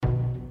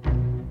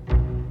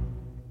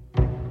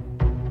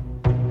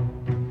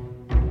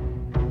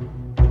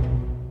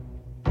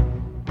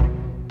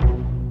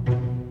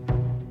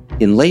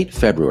In late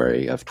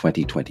February of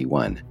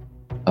 2021,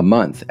 a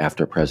month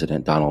after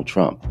President Donald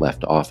Trump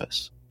left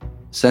office,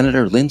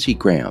 Senator Lindsey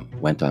Graham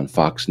went on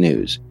Fox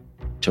News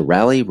to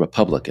rally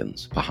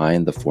Republicans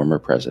behind the former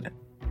president.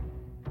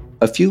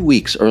 A few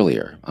weeks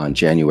earlier, on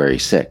January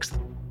 6th,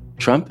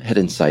 Trump had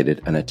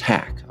incited an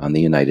attack on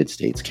the United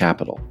States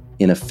Capitol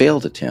in a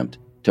failed attempt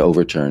to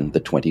overturn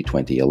the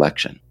 2020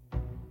 election.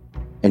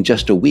 And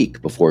just a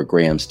week before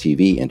Graham's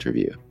TV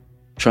interview,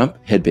 Trump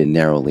had been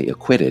narrowly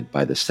acquitted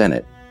by the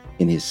Senate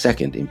in his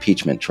second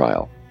impeachment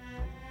trial.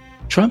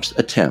 Trump's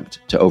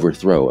attempt to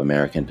overthrow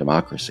American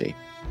democracy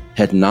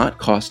had not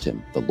cost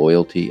him the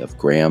loyalty of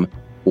Graham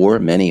or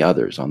many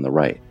others on the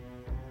right.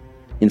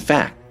 In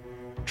fact,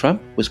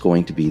 Trump was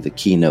going to be the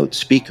keynote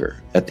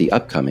speaker at the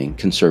upcoming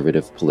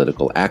Conservative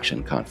Political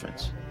Action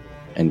Conference,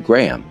 and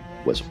Graham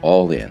was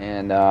all in.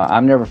 And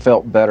I've never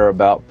felt better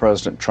about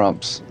President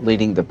Trump's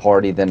leading the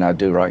party than I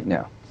do right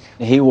now.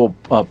 He will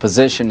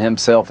position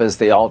himself as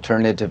the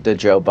alternative to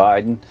Joe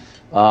Biden.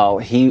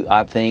 He,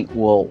 I think,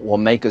 will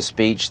make a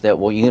speech that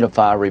will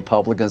unify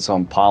Republicans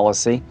on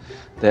policy.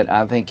 That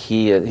I think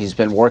he's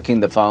been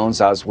working the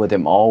phones. I was with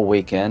him all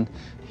weekend.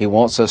 He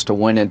wants us to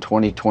win in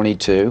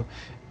 2022.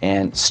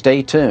 And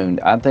stay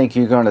tuned. I think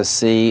you're going to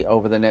see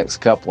over the next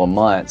couple of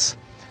months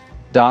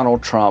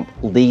Donald Trump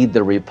lead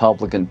the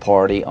Republican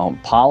Party on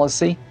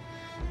policy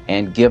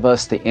and give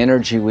us the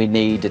energy we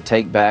need to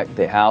take back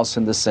the House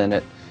and the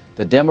Senate.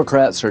 The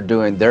Democrats are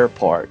doing their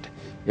part.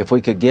 If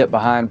we could get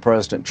behind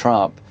President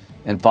Trump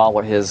and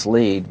follow his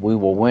lead, we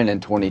will win in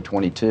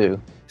 2022.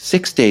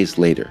 6 days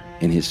later,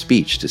 in his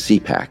speech to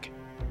CPAC,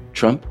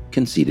 Trump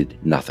conceded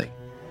nothing.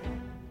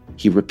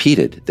 He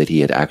repeated that he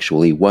had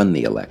actually won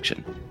the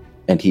election,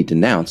 and he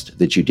denounced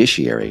the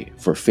judiciary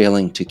for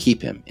failing to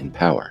keep him in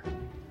power.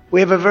 We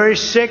have a very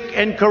sick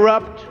and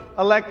corrupt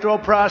electoral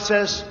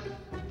process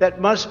that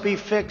must be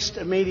fixed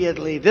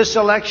immediately. This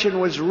election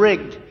was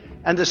rigged,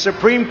 and the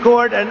Supreme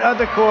Court and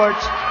other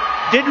courts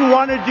didn't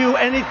want to do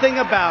anything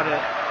about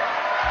it.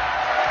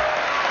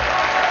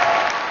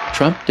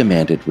 Trump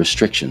demanded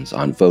restrictions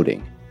on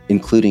voting,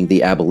 including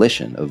the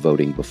abolition of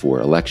voting before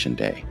Election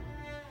Day.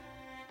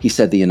 He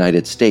said the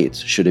United States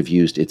should have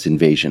used its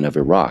invasion of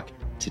Iraq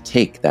to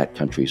take that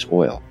country's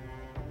oil.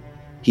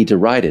 He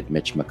derided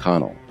Mitch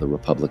McConnell, the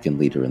Republican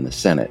leader in the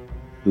Senate,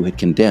 who had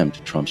condemned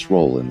Trump's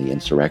role in the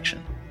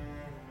insurrection.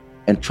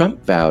 And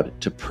Trump vowed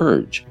to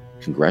purge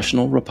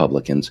congressional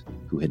Republicans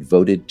who had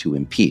voted to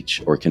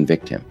impeach or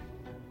convict him.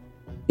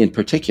 In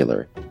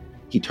particular,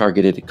 he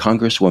targeted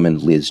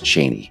Congresswoman Liz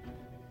Cheney,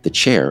 the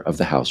chair of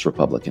the House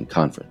Republican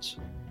Conference.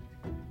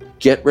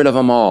 "Get rid of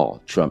them all,"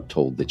 Trump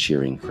told the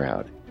cheering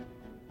crowd.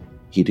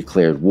 He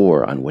declared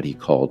war on what he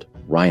called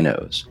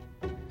rhinos,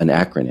 an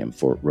acronym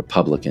for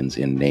Republicans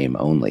in name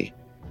only.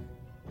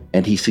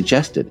 And he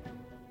suggested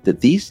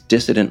that these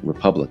dissident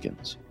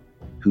Republicans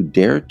who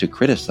dared to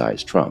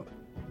criticize Trump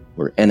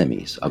were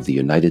enemies of the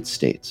United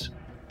States.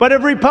 But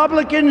if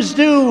Republicans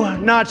do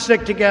not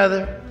stick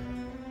together,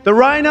 the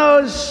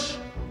rhinos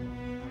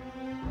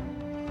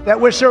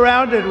that we're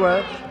surrounded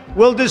with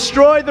will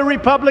destroy the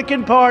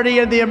Republican Party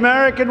and the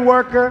American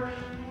worker,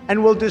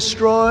 and will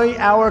destroy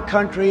our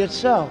country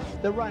itself,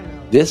 the rhinos.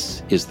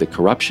 This is The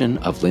Corruption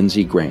of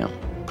Lindsey Graham,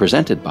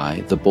 presented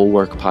by the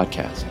Bulwark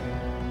Podcast.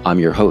 I'm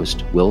your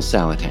host, Will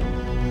Salatang.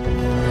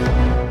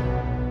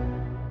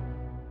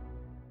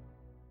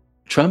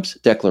 Trump's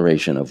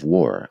declaration of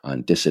war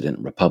on dissident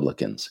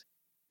Republicans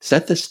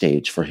set the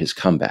stage for his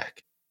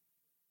comeback.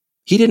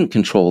 He didn't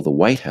control the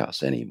White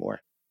House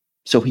anymore,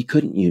 so he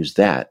couldn't use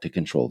that to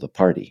control the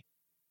party.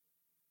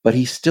 But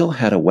he still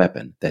had a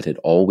weapon that had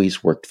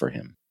always worked for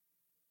him: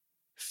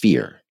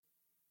 fear.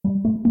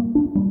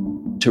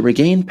 To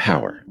regain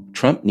power,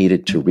 Trump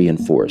needed to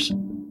reinforce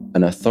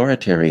an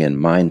authoritarian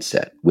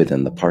mindset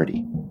within the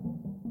party.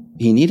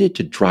 He needed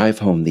to drive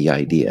home the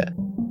idea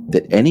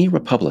that any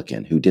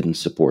Republican who didn't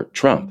support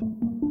Trump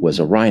was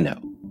a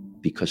rhino,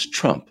 because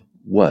Trump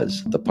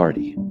was the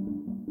party.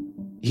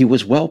 He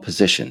was well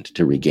positioned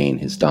to regain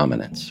his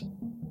dominance.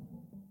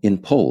 In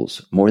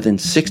polls, more than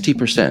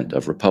 60%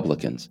 of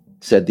Republicans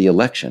said the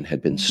election had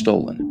been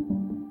stolen.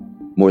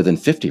 More than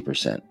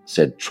 50%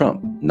 said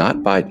Trump,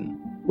 not Biden,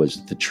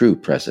 was the true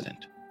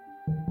president.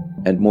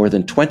 And more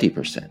than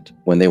 20%,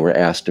 when they were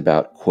asked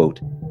about, quote,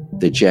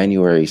 the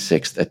January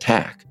 6th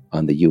attack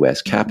on the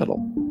U.S. Capitol,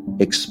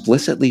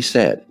 explicitly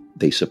said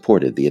they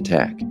supported the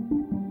attack.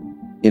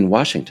 In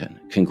Washington,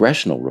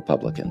 congressional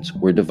Republicans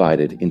were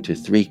divided into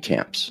three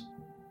camps.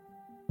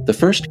 The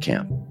first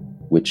camp,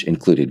 which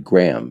included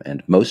Graham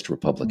and most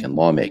Republican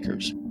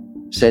lawmakers,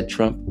 said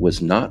Trump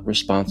was not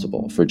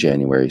responsible for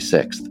January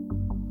 6th.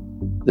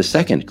 The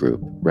second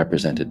group,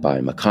 represented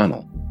by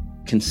McConnell,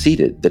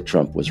 conceded that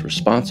Trump was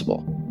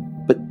responsible,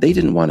 but they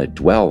didn't want to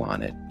dwell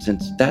on it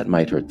since that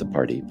might hurt the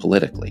party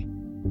politically.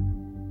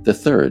 The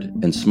third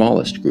and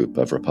smallest group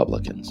of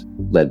Republicans,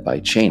 led by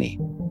Cheney,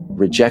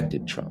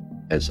 rejected Trump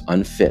as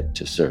unfit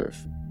to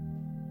serve.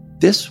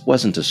 This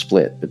wasn't a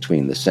split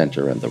between the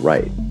center and the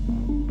right.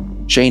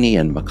 Cheney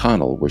and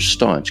McConnell were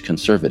staunch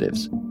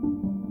conservatives.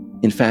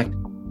 In fact,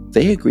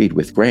 They agreed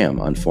with Graham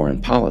on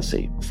foreign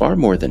policy far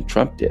more than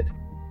Trump did.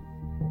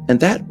 And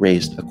that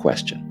raised a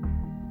question.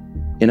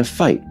 In a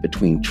fight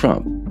between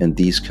Trump and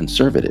these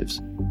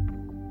conservatives,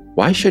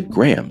 why should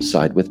Graham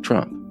side with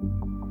Trump?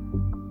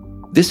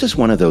 This is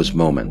one of those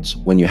moments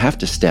when you have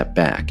to step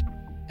back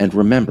and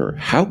remember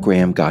how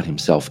Graham got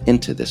himself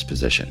into this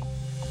position.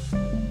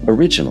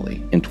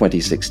 Originally, in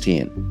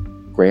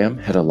 2016, Graham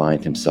had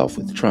aligned himself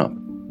with Trump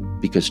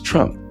because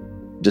Trump,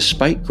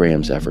 despite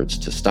Graham's efforts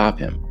to stop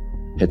him,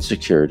 had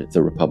secured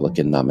the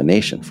Republican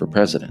nomination for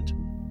president.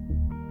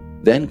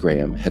 Then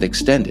Graham had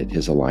extended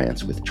his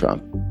alliance with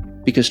Trump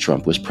because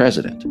Trump was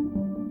president.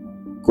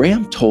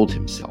 Graham told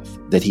himself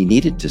that he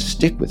needed to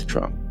stick with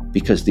Trump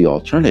because the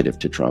alternative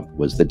to Trump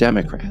was the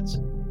Democrats,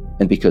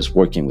 and because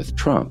working with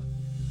Trump,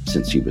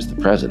 since he was the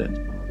president,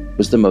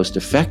 was the most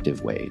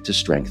effective way to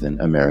strengthen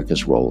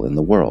America's role in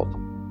the world.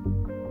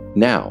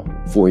 Now,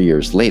 4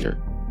 years later,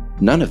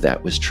 none of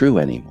that was true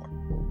anymore.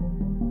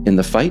 In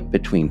the fight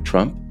between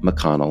Trump,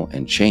 McConnell,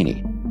 and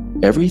Cheney,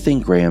 everything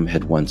Graham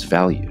had once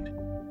valued,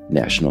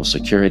 national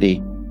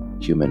security,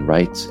 human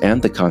rights,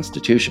 and the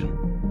Constitution,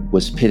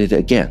 was pitted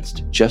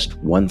against just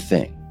one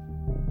thing: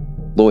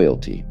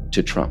 loyalty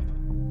to Trump.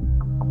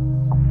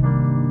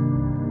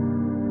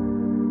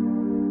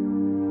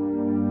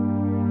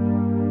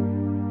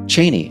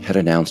 Cheney had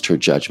announced her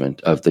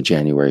judgment of the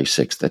January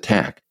 6th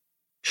attack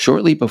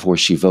shortly before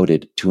she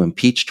voted to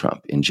impeach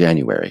Trump in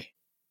January.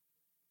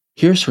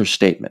 Here's her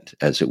statement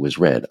as it was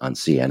read on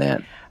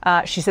CNN.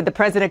 She said the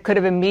president could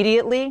have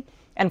immediately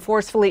and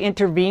forcefully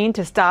intervened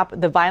to stop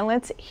the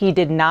violence. He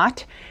did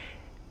not.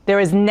 There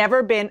has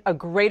never been a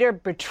greater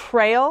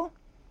betrayal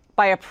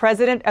by a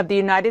president of the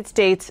United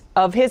States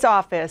of his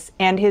office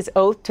and his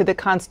oath to the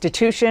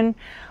Constitution.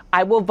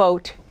 I will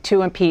vote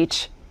to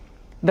impeach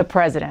the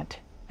president.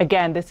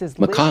 Again, this is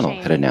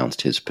McConnell had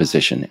announced his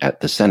position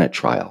at the Senate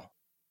trial.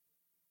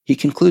 He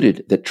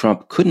concluded that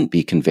Trump couldn't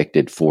be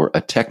convicted for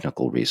a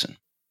technical reason,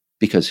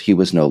 because he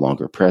was no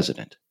longer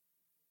president.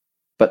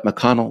 But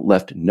McConnell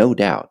left no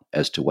doubt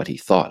as to what he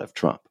thought of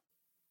Trump.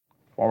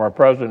 Former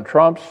President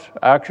Trump's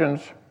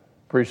actions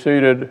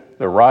preceded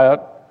the riot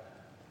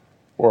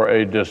were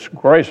a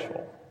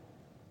disgraceful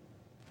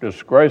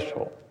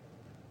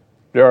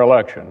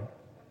dereliction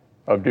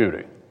of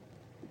duty.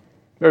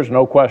 There's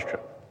no question,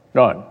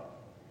 none,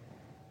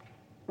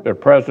 that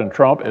President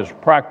Trump is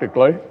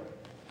practically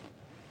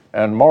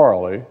and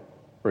morally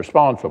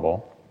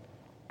responsible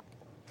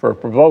for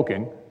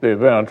provoking the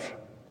events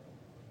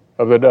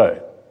of the day.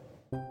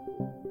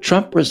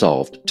 Trump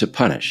resolved to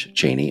punish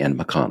Cheney and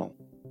McConnell.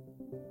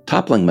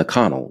 Toppling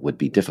McConnell would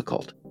be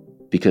difficult,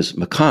 because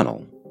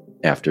McConnell,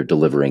 after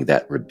delivering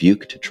that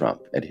rebuke to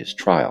Trump at his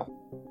trial,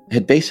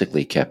 had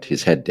basically kept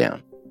his head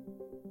down.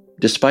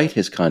 Despite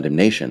his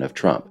condemnation of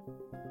Trump,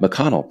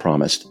 McConnell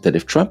promised that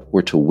if Trump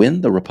were to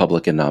win the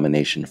Republican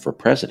nomination for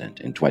president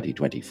in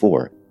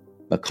 2024,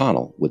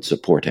 McConnell would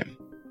support him.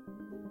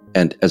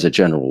 And as a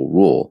general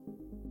rule,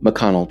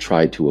 McConnell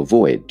tried to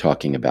avoid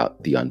talking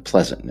about the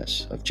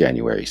unpleasantness of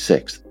January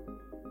 6th.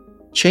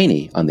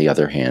 Cheney, on the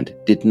other hand,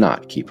 did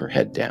not keep her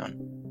head down.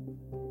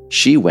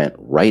 She went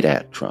right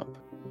at Trump,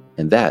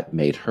 and that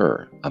made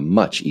her a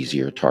much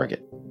easier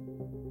target.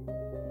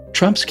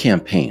 Trump's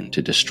campaign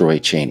to destroy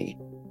Cheney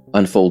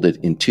unfolded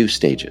in two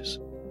stages.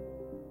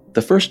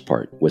 The first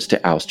part was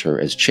to oust her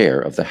as chair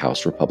of the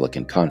House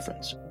Republican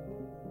Conference.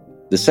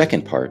 The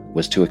second part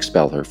was to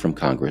expel her from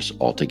Congress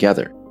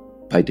altogether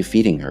by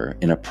defeating her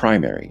in a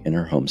primary in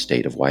her home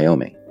state of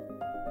Wyoming.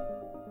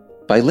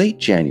 By late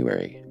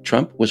January,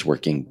 Trump was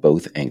working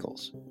both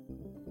angles.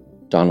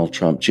 Donald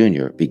Trump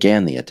Jr.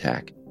 began the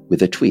attack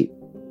with a tweet.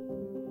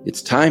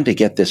 "It's time to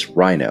get this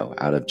rhino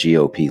out of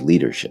GOP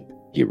leadership,"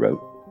 he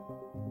wrote.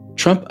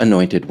 Trump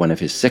anointed one of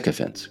his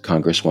sycophants,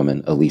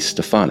 Congresswoman Elise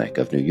Stefanik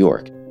of New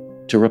York,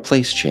 to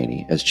replace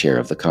Cheney as chair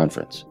of the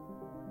conference.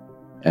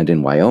 And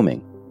in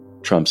Wyoming,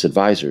 Trump's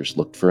advisors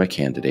looked for a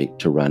candidate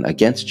to run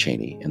against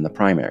Cheney in the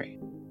primary.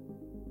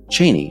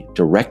 Cheney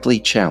directly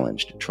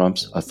challenged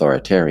Trump's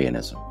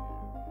authoritarianism.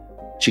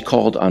 She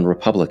called on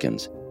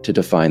Republicans to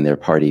define their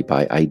party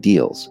by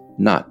ideals,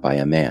 not by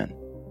a man.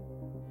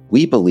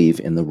 "We believe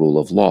in the rule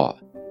of law,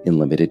 in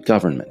limited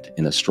government,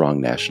 in a strong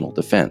national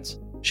defense,"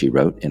 she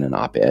wrote in an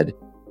op-ed.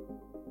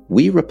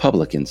 "We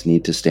Republicans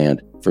need to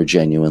stand for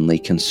genuinely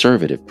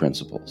conservative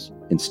principles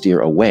and steer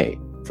away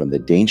from the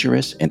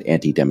dangerous and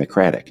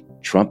anti-democratic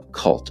Trump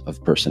cult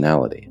of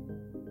personality."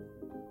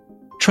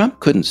 Trump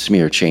couldn't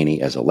smear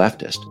Cheney as a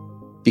leftist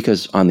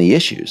because on the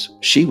issues,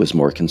 she was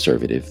more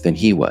conservative than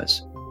he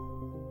was.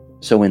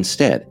 So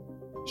instead,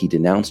 he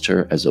denounced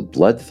her as a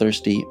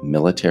bloodthirsty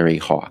military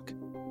hawk.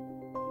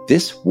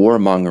 "This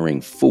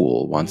warmongering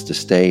fool wants to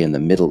stay in the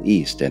Middle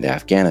East and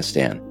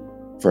Afghanistan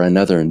for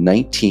another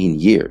 19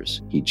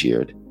 years, he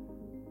jeered.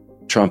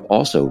 Trump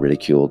also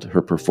ridiculed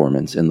her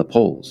performance in the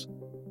polls.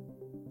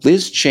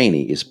 "Liz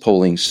Cheney is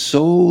polling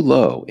so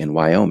low in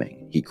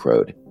Wyoming," he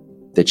crowed,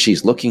 "that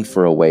she's looking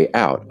for a way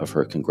out of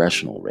her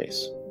congressional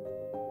race."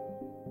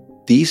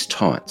 These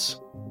taunts,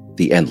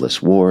 the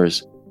endless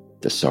wars,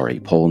 the sorry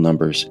poll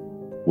numbers,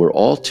 were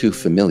all too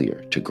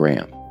familiar to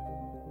Graham.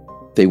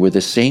 They were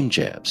the same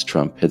jabs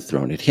Trump had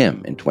thrown at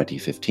him in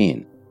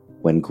 2015,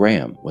 when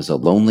Graham was a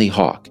lonely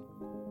hawk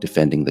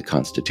defending the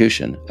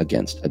Constitution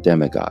against a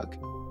demagogue,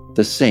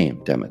 the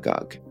same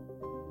demagogue.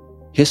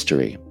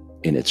 History,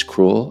 in its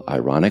cruel,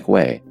 ironic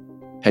way,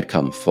 had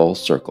come full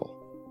circle.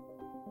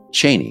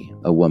 Cheney,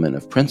 a woman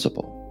of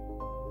principle,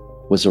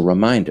 was a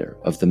reminder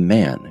of the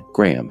man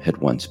Graham had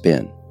once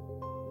been.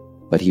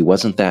 But he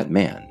wasn't that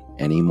man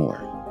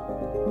anymore.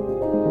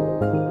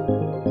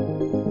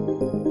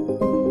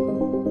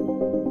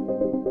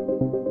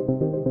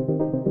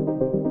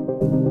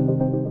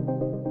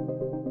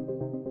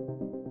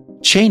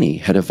 Cheney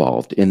had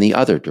evolved in the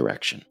other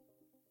direction.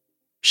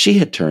 She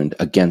had turned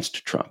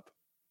against Trump.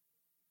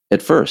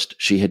 At first,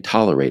 she had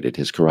tolerated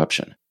his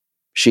corruption.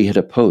 She had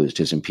opposed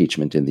his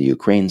impeachment in the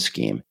Ukraine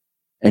scheme,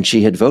 and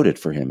she had voted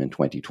for him in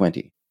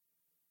 2020.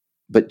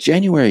 But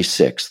January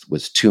 6th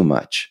was too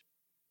much.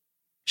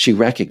 She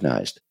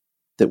recognized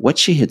that what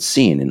she had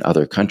seen in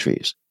other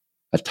countries,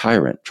 a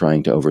tyrant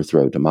trying to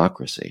overthrow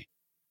democracy,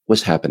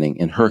 was happening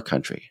in her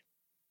country.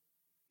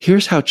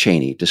 Here's how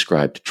Cheney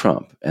described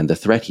Trump and the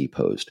threat he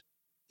posed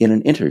in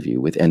an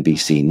interview with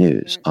NBC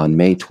News on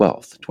May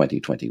 12,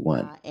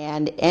 2021.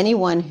 And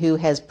anyone who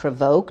has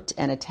provoked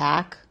an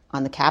attack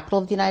on the Capitol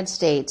of the United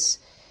States,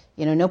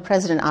 no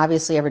president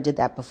obviously ever did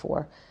that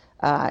before.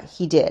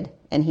 He did,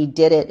 and he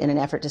did it in an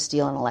effort to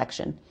steal an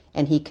election.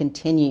 And he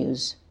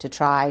continues to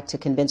try to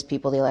convince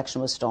people the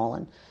election was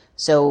stolen.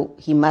 So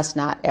he must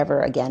not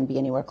ever again be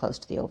anywhere close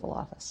to the Oval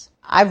Office.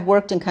 I've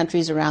worked in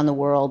countries around the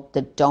world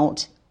that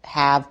don't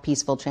have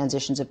peaceful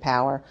transitions of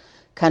power,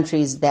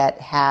 countries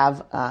that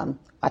have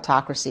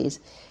autocracies,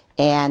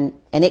 and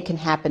it can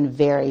happen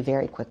very,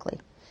 very quickly.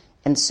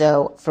 And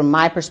so from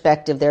my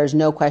perspective, there's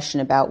no question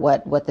about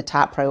what the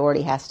top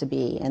priority has to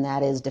be, and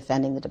that is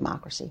defending the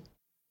democracy.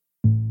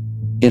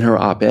 In her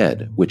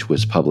op-ed, which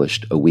was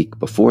published a week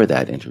before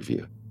that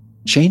interview,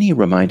 Cheney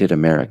reminded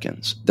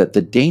Americans that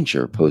the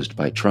danger posed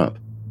by Trump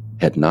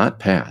had not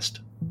passed.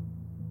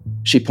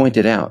 She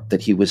pointed out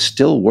that he was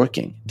still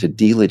working to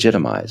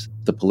delegitimize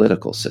the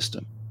political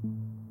system.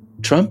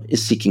 Trump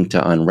is seeking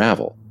to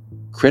unravel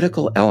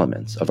critical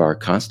elements of our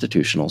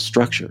constitutional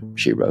structure,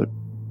 she wrote.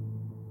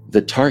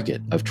 The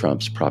target of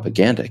Trump's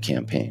propaganda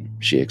campaign,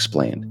 she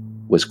explained,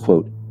 was,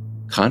 quote,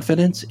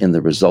 confidence in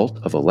the result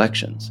of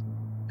elections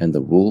and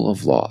the rule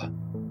of law.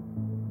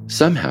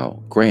 Somehow,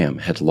 Graham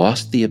had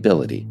lost the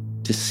ability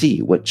to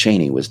see what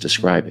Cheney was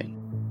describing.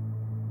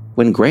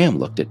 When Graham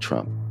looked at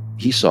Trump,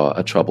 he saw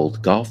a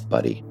troubled golf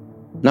buddy,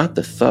 not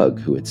the thug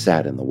who had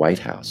sat in the White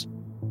House,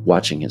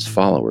 watching his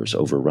followers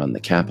overrun the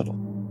Capitol.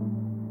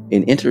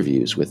 In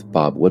interviews with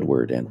Bob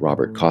Woodward and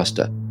Robert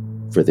Costa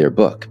for their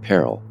book,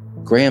 Peril,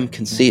 Graham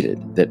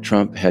conceded that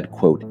Trump had,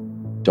 quote,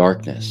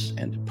 darkness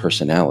and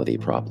personality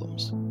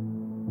problems.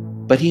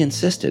 But he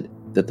insisted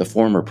that the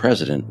former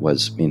president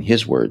was, in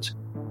his words,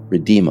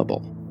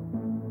 redeemable.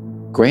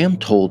 Graham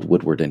told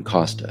Woodward and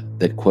Costa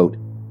that, quote,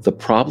 the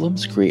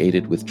problems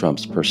created with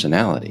Trump's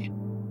personality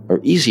are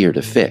easier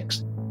to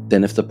fix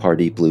than if the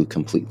party blew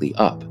completely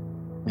up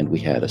and we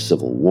had a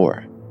civil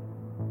war.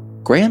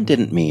 Graham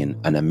didn't mean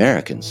an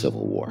American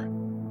civil war.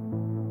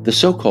 The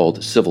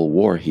so-called civil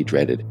war he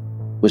dreaded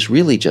was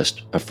really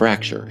just a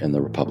fracture in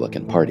the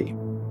Republican Party.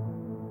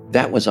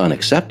 That was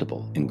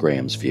unacceptable in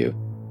Graham's view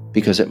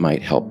because it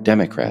might help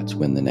Democrats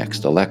win the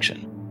next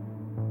election.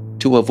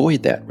 To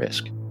avoid that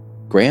risk,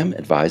 Graham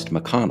advised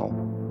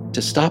McConnell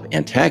to stop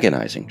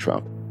antagonizing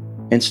Trump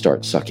and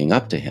start sucking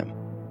up to him,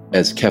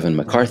 as Kevin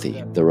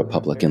McCarthy, the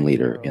Republican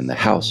leader in the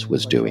House,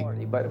 was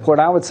doing. But what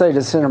I would say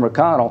to Senator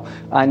McConnell,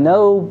 I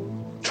know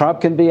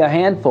Trump can be a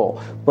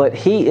handful, but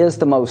he is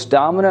the most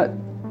dominant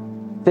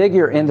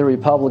figure in the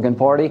Republican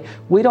Party.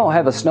 We don't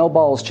have a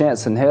snowball's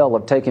chance in hell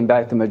of taking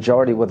back the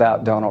majority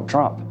without Donald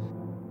Trump.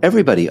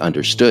 Everybody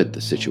understood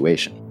the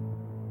situation.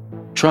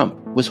 Trump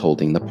was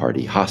holding the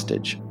party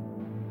hostage.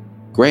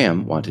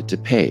 Graham wanted to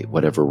pay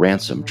whatever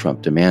ransom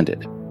Trump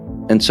demanded,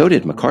 and so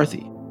did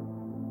McCarthy.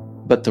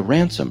 But the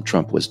ransom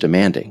Trump was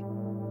demanding,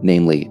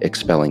 namely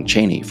expelling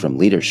Cheney from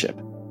leadership,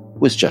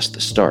 was just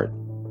the start.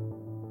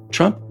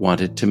 Trump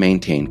wanted to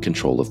maintain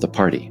control of the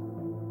party.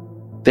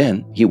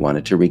 Then he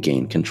wanted to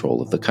regain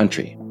control of the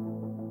country.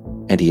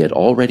 And he had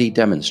already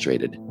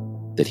demonstrated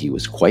that he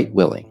was quite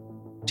willing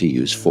to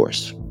use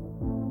force.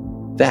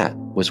 That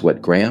was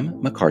what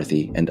Graham,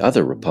 McCarthy, and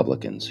other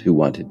Republicans who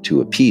wanted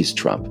to appease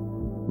Trump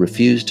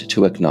refused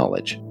to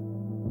acknowledge.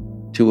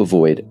 To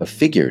avoid a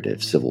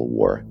figurative civil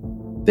war,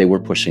 they were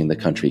pushing the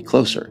country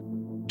closer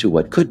to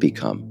what could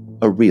become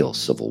a real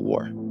civil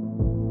war.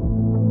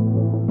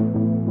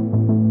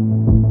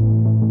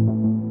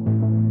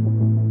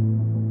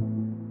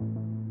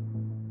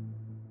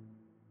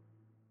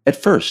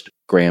 At first,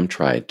 Graham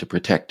tried to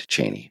protect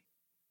Cheney.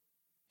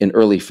 In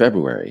early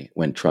February,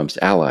 when Trump's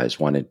allies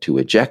wanted to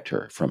eject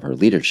her from her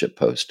leadership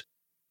post,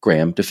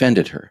 Graham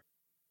defended her.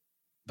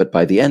 But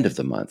by the end of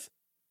the month,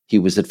 he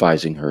was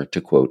advising her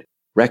to, quote,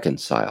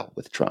 reconcile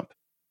with Trump.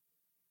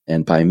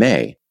 And by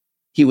May,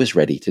 he was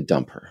ready to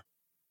dump her.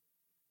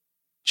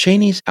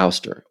 Cheney's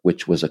ouster,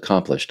 which was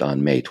accomplished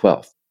on May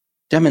 12th,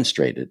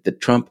 demonstrated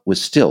that Trump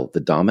was still the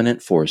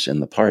dominant force in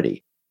the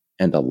party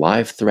and a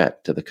live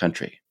threat to the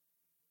country.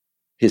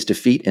 His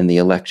defeat in the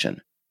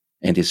election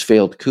and his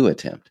failed coup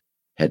attempt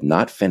had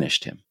not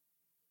finished him.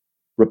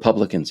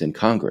 Republicans in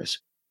Congress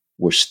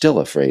were still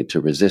afraid to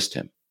resist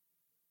him,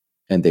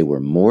 and they were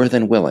more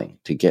than willing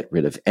to get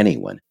rid of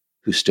anyone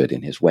who stood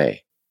in his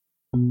way.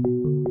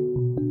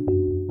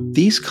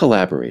 These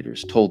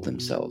collaborators told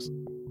themselves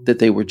that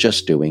they were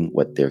just doing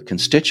what their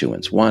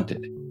constituents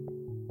wanted.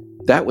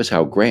 That was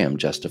how Graham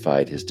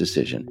justified his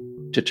decision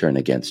to turn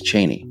against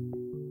Cheney.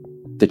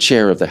 The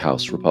chair of the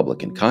House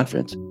Republican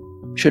Conference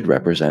should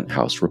represent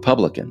House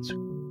Republicans,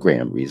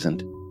 Graham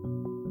reasoned.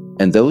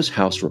 And those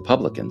House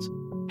Republicans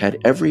had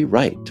every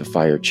right to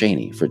fire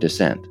Cheney for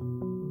dissent.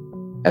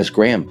 As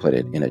Graham put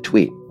it in a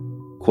tweet,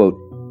 quote,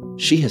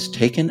 "She has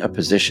taken a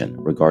position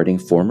regarding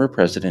former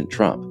President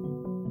Trump,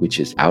 which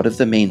is out of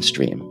the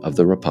mainstream of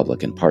the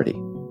Republican Party."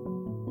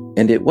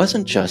 And it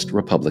wasn't just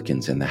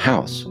Republicans in the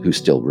House who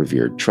still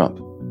revered Trump.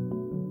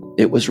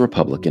 It was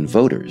Republican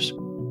voters.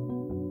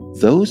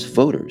 Those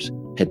voters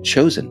had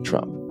chosen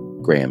Trump,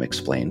 Graham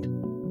explained.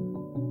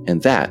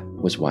 And that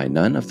was why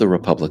none of the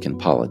Republican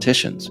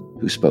politicians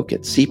who spoke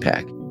at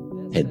CPAC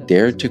had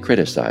dared to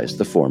criticize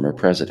the former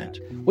president.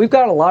 We've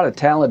got a lot of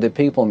talented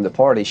people in the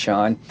party,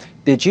 Sean.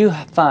 Did you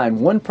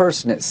find one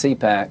person at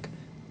CPAC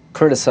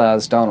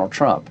criticize Donald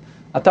Trump?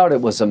 I thought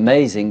it was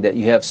amazing that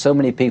you have so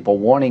many people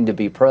wanting to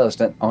be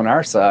president on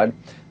our side,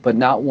 but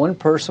not one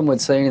person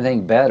would say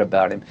anything bad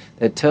about him.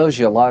 That tells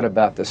you a lot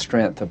about the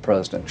strength of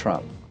President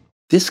Trump.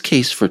 This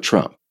case for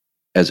Trump,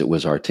 as it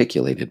was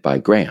articulated by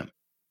Graham,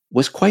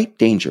 was quite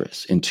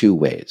dangerous in two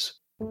ways.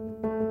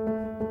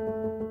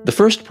 The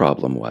first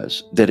problem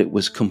was that it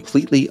was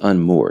completely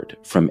unmoored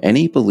from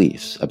any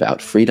beliefs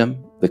about freedom,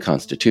 the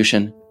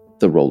Constitution,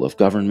 the role of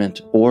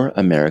government, or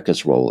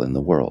America's role in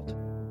the world.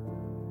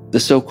 The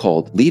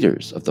so-called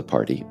leaders of the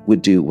party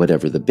would do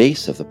whatever the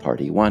base of the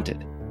party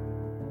wanted.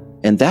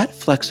 And that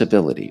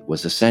flexibility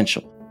was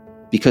essential,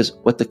 because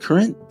what the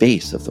current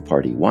base of the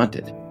party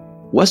wanted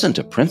wasn't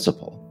a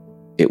principle,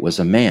 it was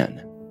a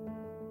man.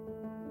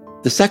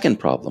 The second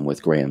problem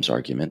with Graham's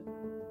argument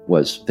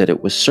was that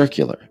it was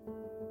circular.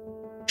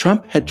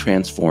 Trump had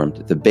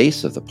transformed the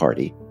base of the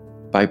party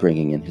by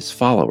bringing in his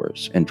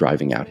followers and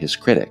driving out his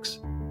critics.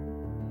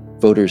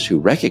 Voters who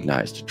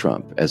recognized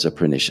Trump as a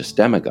pernicious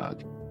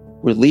demagogue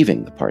were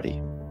leaving the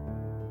party,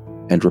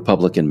 and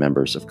Republican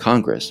members of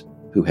Congress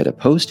who had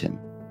opposed him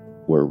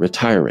were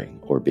retiring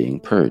or being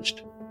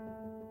purged.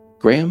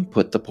 Graham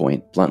put the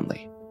point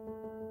bluntly.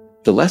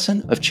 The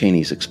lesson of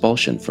Cheney's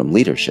expulsion from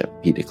leadership,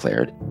 he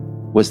declared,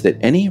 was that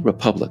any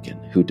Republican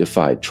who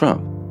defied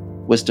Trump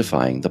was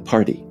defying the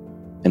party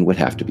and would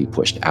have to be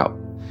pushed out.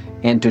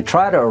 And to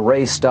try to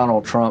erase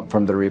Donald Trump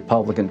from the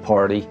Republican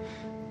Party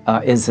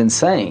is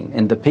insane.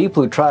 And the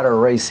people who try to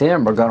erase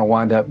him are going to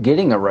wind up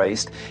getting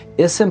erased.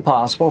 It's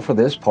impossible for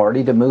this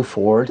party to move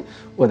forward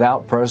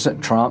without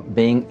President Trump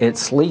being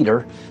its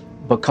leader,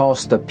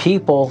 because the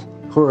people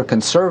who are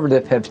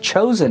conservative have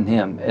chosen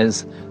him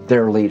as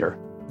their leader.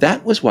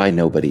 That was why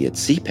nobody at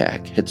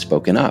CPAC had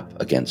spoken up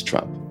against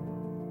Trump.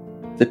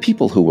 The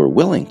people who were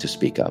willing to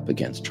speak up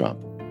against Trump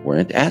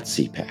weren't at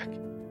CPAC.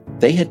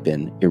 They had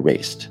been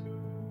erased.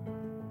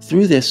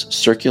 Through this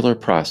circular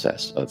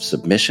process of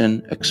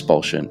submission,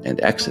 expulsion,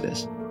 and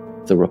exodus,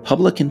 the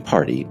Republican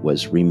Party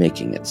was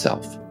remaking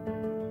itself.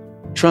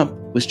 Trump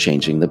was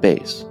changing the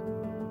base.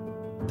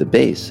 The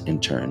base, in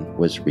turn,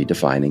 was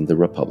redefining the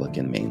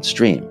Republican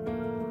mainstream.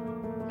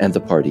 And the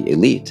party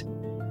elite,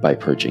 by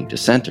purging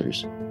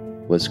dissenters,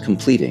 was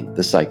completing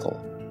the cycle.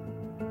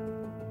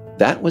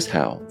 That was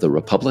how the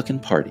Republican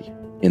Party,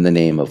 in the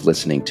name of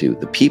listening to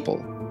the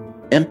people,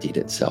 emptied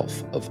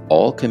itself of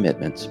all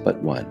commitments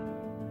but one.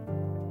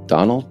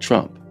 Donald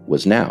Trump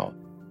was now,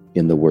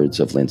 in the words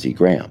of Lindsey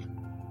Graham,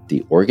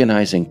 the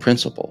organizing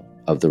principle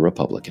of the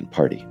Republican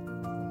Party.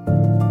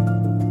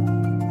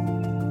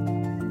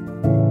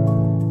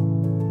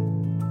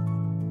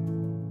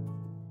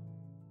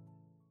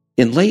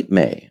 In late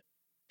May,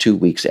 2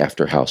 weeks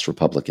after House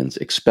Republicans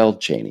expelled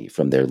Cheney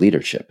from their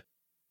leadership,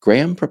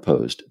 Graham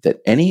proposed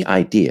that any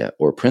idea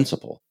or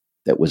principle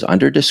that was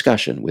under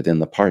discussion within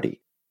the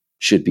party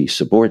should be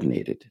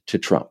subordinated to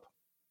Trump.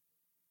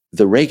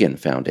 The Reagan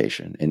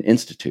Foundation and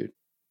Institute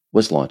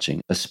was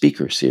launching a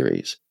speaker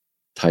series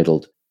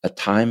titled A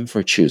Time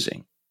for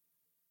Choosing.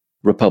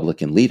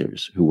 Republican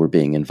leaders who were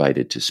being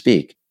invited to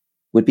speak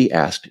would be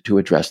asked to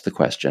address the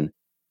question,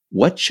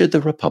 what should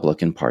the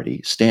Republican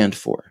Party stand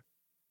for?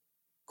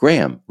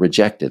 Graham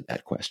rejected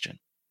that question.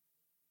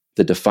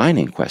 The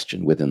defining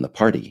question within the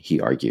party,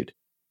 he argued,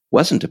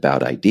 wasn't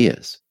about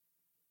ideas.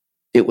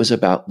 It was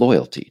about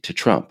loyalty to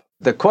Trump.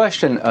 The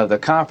question of the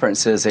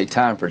conference is a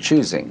time for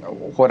choosing.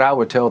 What I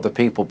would tell the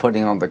people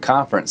putting on the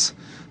conference,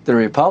 the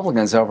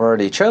Republicans have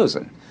already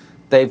chosen.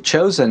 They've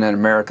chosen an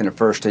American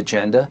First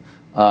agenda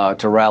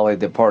to rally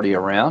the party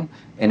around.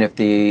 And if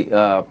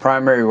the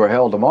primary were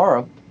held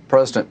tomorrow,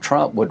 President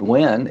Trump would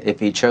win if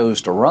he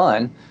chose to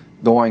run.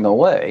 going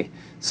away.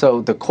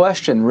 So the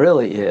question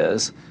really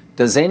is,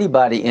 does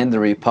anybody in the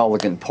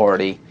Republican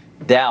Party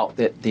doubt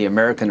that the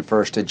American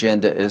First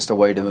agenda is the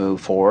way to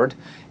move forward?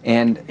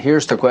 And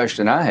here's the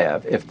question I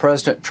have. If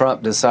President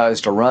Trump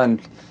decides to run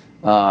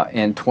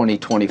in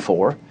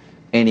 2024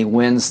 and he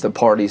wins the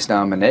party's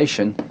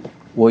nomination,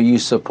 will you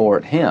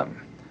support him?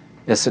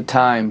 It's a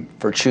time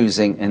for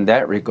choosing in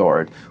that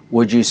regard.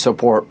 Would you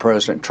support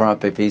President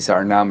Trump if he's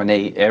our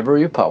nominee?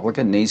 Every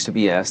Republican needs to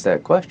be asked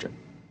that question.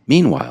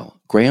 Meanwhile,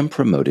 Graham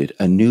promoted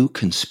a new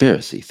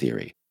conspiracy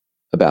theory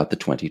about the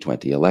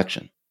 2020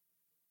 election.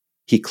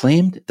 He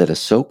claimed that a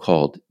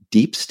so-called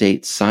deep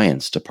state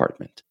science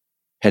department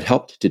had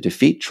helped to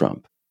defeat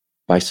Trump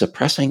by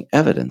suppressing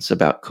evidence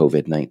about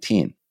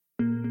COVID-19.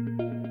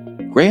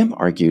 Graham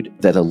argued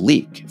that a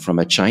leak from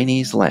a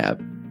Chinese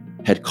lab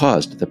had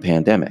caused the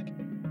pandemic,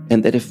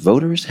 and that if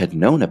voters had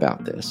known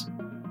about this,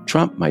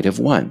 Trump might have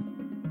won.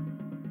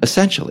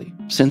 Essentially,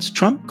 since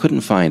Trump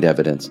couldn't find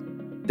evidence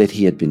that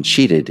he had been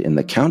cheated in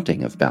the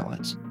counting of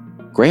ballots,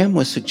 Graham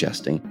was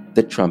suggesting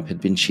that Trump had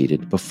been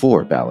cheated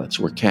before ballots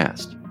were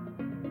cast.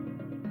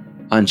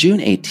 On June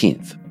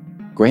 18th,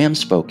 Graham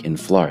spoke in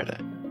Florida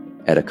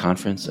at a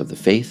conference of the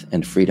Faith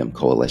and Freedom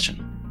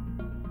Coalition.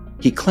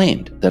 He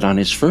claimed that on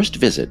his first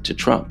visit to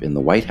Trump in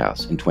the White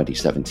House in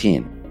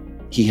 2017,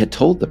 he had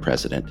told the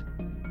president,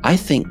 "I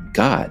think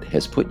God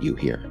has put you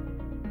here."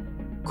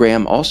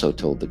 Graham also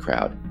told the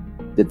crowd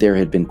that there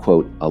had been,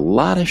 quote, "a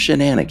lot of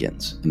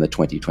shenanigans in the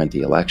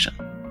 2020 election."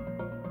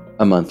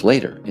 A month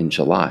later, in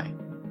July,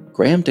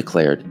 Graham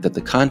declared that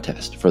the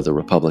contest for the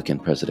Republican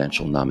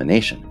presidential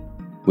nomination,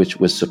 which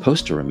was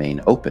supposed to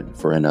remain open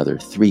for another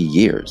 3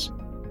 years,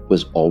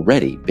 was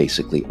already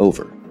basically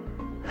over.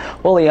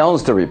 Well, he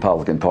owns the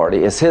Republican Party.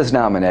 It's his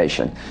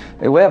nomination.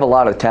 We have a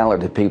lot of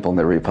talented people in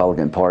the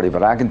Republican Party,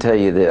 but I can tell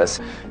you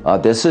this.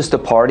 This is the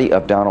party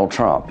of Donald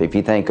Trump. If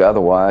you think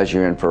otherwise,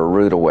 you're in for a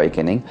rude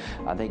awakening.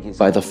 I think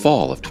By the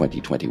fall of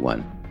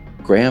 2021,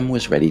 Graham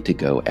was ready to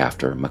go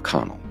after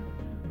McConnell.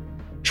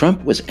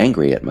 Trump was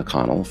angry at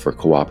McConnell for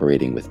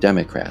cooperating with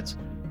Democrats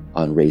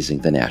on raising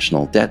the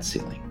national debt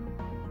ceiling.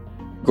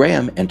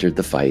 Graham entered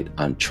the fight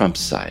on Trump's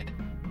side,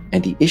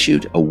 and he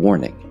issued a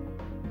warning.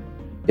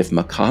 If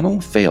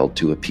McConnell failed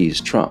to appease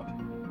Trump,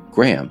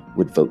 Graham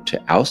would vote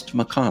to oust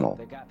McConnell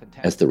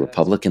as the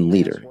Republican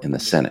leader in the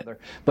Senate.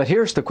 But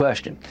here's the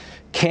question.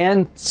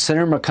 Can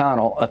Senator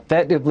McConnell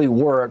effectively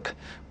work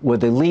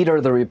with the leader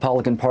of the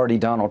Republican Party,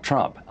 Donald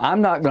Trump?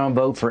 I'm not going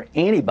to vote for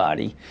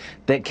anybody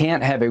that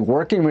can't have a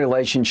working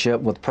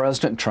relationship with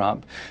President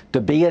Trump,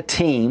 to be a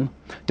team,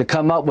 to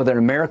come up with an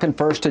American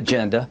First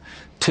agenda,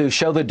 to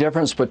show the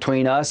difference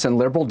between us and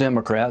liberal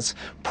Democrats,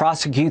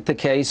 prosecute the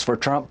case for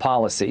Trump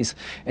policies.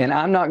 And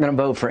I'm not going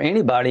to vote for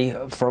anybody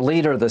for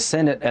leader of the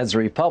Senate as a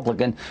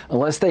Republican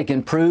unless they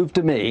can prove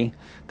to me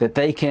that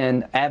they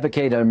can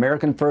advocate an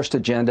American First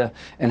agenda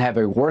and have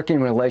a working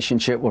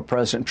relationship with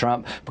President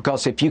Trump,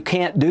 because if you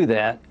can't do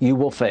that, you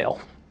will fail.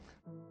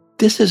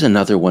 This is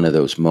another one of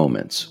those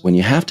moments when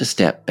you have to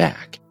step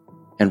back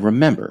and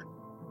remember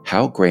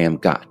how Graham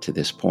got to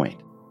this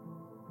point.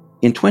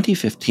 In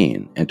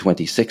 2015 and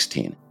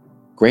 2016,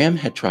 Graham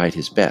had tried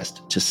his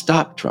best to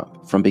stop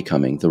Trump from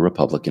becoming the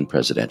Republican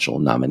presidential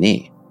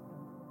nominee.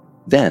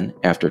 Then,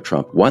 after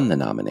Trump won the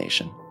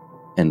nomination,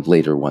 and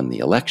later won the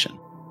election,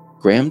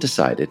 Graham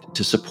decided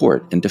to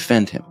support and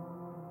defend him.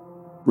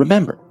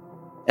 Remember,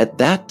 at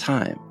that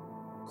time,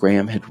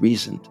 Graham had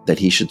reasoned that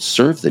he should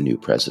serve the new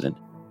president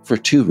for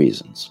 2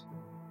 reasons.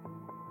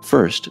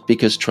 First,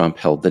 because Trump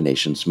held the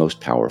nation's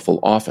most powerful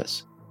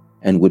office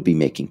and would be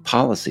making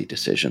policy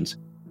decisions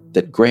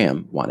that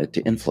Graham wanted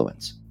to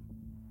influence.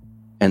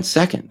 And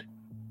second,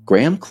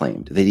 Graham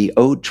claimed that he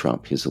owed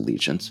Trump his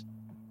allegiance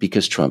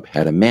because Trump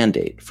had a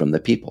mandate from the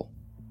people.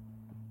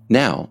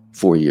 Now,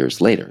 4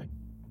 years later,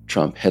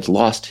 Trump had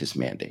lost his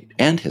mandate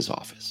and his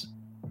office.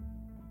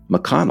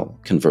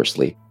 McConnell,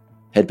 conversely,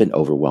 had been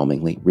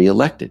overwhelmingly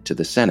reelected to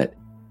the Senate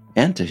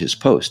and to his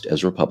post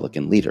as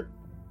Republican leader.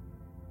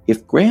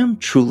 If Graham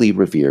truly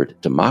revered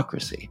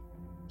democracy,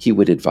 he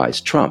would advise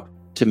Trump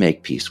to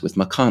make peace with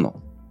McConnell.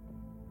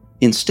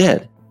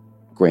 Instead,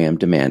 Graham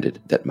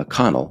demanded that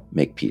McConnell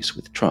make peace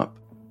with Trump.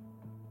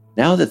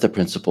 Now that the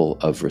principle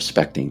of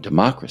respecting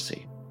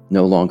democracy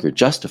no longer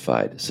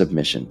justified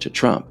submission to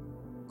Trump,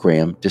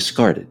 Graham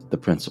discarded the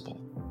principle.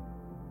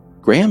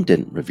 Graham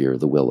didn't revere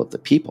the will of the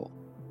people.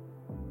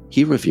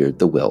 He revered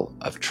the will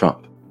of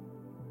Trump.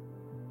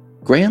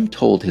 Graham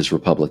told his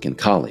Republican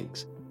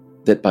colleagues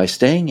that by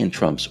staying in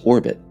Trump's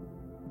orbit,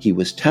 he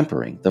was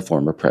tempering the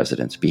former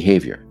president's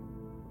behavior.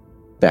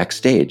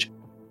 Backstage,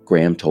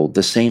 Graham told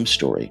the same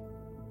story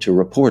to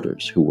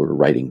reporters who were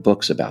writing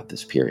books about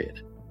this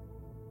period.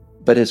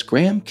 But as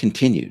Graham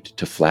continued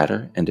to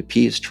flatter and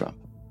appease Trump,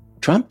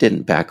 Trump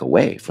didn't back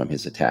away from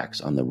his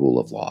attacks on the rule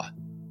of law.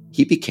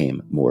 He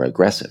became more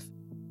aggressive.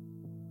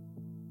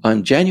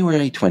 On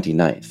January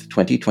 29,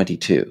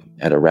 2022,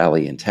 at a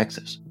rally in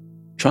Texas,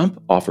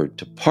 Trump offered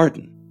to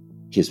pardon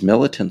his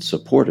militant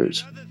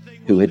supporters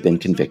who had been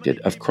convicted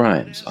of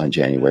crimes on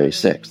January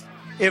 6th.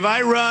 If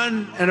I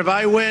run and if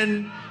I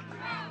win,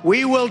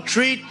 We will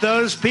treat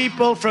those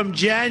people from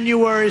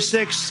January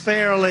 6th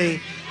fairly.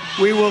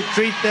 We will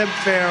treat them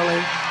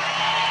fairly.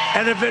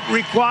 And if it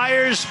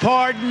requires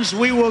pardons,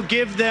 we will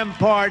give them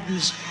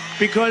pardons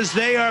because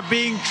they are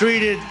being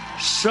treated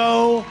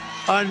so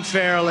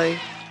unfairly.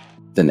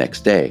 The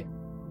next day,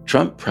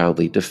 Trump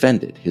proudly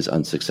defended his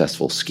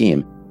unsuccessful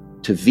scheme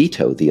to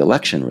veto the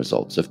election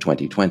results of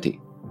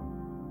 2020.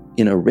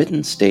 In a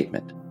written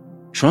statement,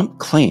 Trump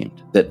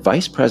claimed that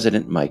Vice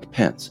President Mike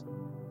Pence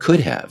could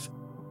have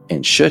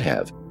and should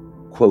have,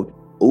 quote,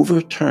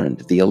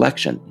 overturned the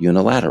election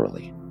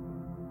unilaterally.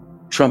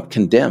 Trump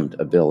condemned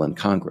a bill in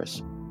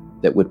Congress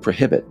that would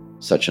prohibit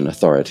such an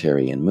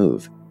authoritarian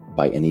move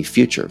by any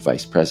future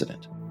vice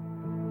president.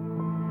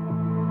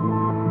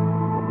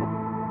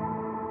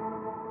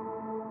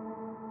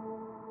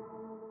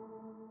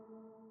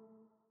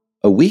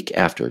 A week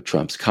after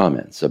Trump's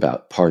comments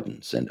about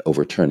pardons and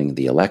overturning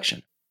the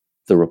election,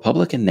 the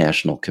Republican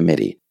National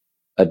Committee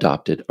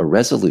adopted a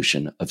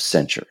resolution of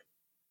censure.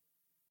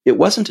 It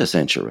wasn't a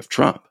censure of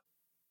Trump.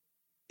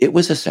 It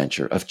was a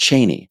censure of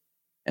Cheney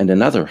and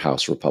another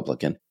House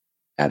Republican,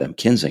 Adam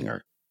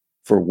Kinzinger,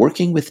 for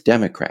working with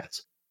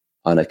Democrats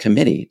on a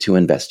committee to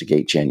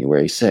investigate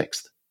January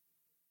 6th.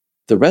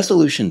 The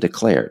resolution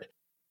declared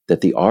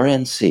that the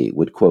RNC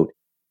would, quote,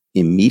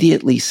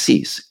 immediately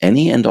cease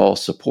any and all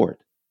support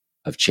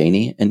of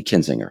Cheney and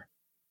Kinzinger.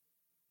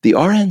 The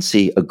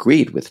RNC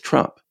agreed with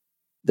Trump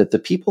that the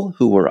people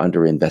who were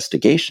under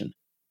investigation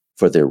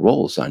for their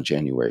roles on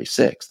January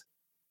 6th,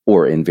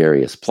 or in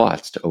various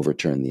plots to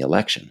overturn the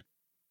election,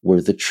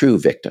 were the true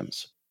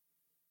victims.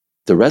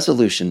 The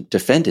resolution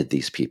defended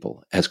these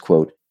people as,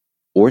 quote,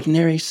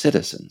 ordinary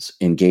citizens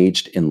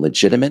engaged in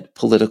legitimate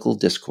political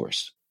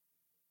discourse.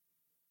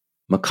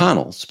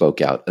 McConnell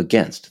spoke out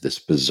against this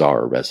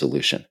bizarre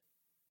resolution,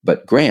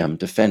 but Graham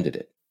defended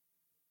it.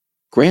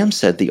 Graham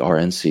said the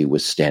RNC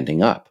was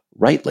standing up,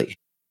 rightly,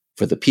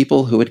 for the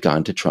people who had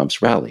gone to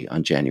Trump's rally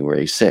on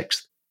January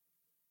 6th.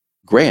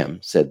 Graham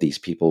said these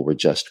people were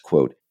just,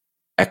 quote,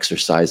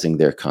 exercising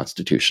their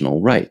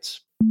constitutional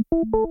rights.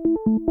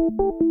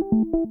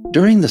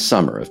 During the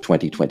summer of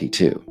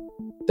 2022,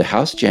 the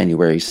House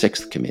January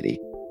 6th Committee,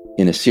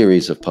 in a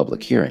series of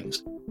public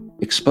hearings,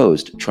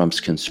 exposed Trump's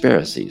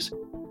conspiracies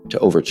to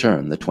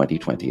overturn the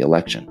 2020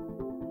 election.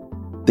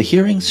 The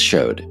hearings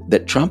showed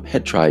that Trump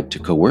had tried to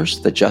coerce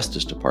the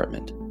Justice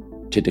Department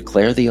to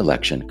declare the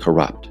election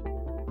corrupt.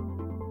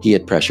 He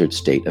had pressured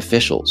state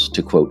officials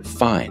to, quote,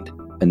 find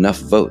enough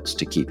votes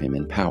to keep him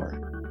in power.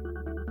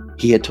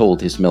 He had told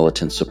his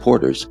militant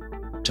supporters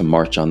to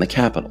march on the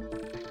Capitol,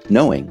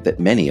 knowing that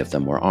many of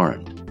them were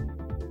armed.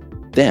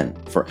 Then,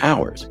 for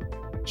hours,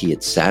 he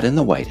had sat in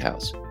the White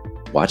House,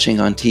 watching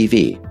on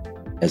TV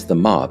as the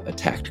mob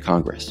attacked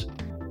Congress.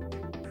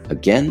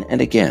 Again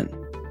and again,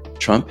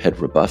 Trump had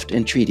rebuffed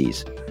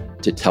entreaties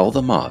to tell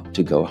the mob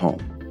to go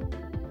home.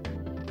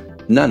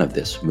 None of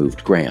this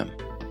moved Graham.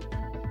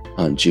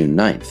 On June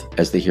 9th,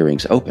 as the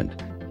hearings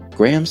opened,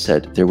 Graham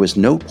said there was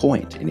no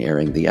point in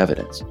airing the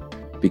evidence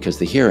because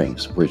the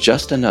hearings were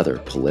just another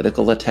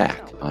political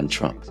attack on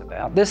Trump.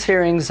 This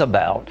hearing's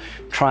about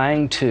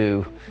trying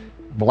to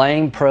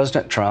blame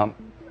President Trump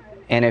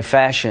in a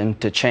fashion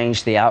to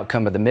change the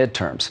outcome of the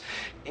midterms.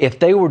 If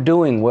they were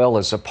doing well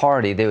as a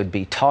party, they would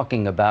be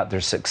talking about their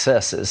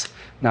successes,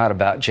 not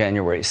about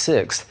January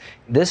 6th.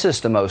 This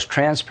is the most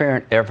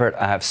transparent effort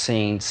I've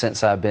seen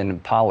since I've been in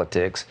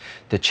politics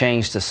to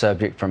change the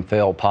subject from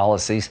failed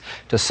policies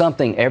to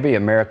something every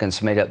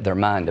American's made up their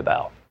mind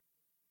about.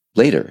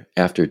 Later,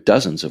 after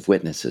dozens of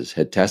witnesses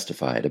had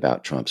testified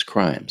about Trump's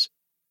crimes,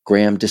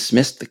 Graham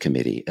dismissed the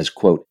committee as,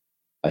 quote,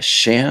 a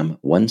sham,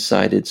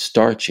 one-sided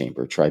Star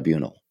Chamber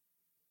tribunal.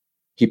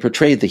 He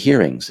portrayed the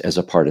hearings as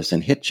a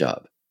partisan hit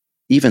job,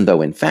 even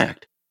though, in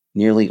fact,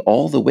 nearly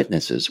all the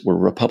witnesses were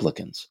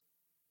Republicans.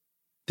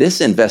 This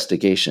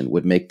investigation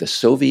would make the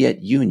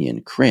Soviet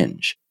Union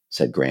cringe,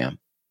 said Graham.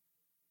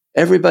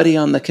 Everybody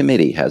on the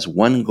committee has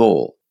one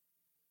goal.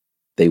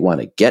 They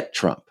want to get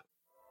Trump.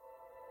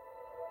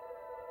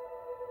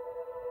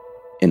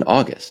 In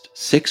August,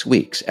 6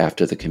 weeks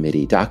after the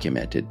committee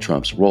documented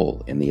Trump's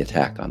role in the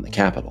attack on the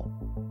Capitol,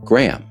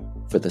 Graham,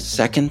 for the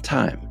second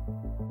time,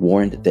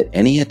 warned that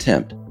any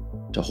attempt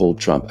to hold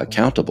Trump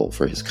accountable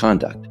for his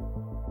conduct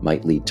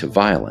might lead to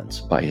violence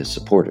by his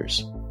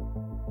supporters.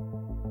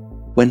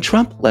 When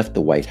Trump left the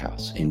White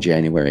House in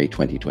January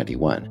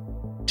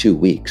 2021, 2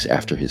 weeks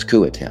after his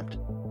coup attempt,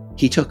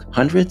 he took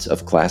hundreds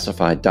of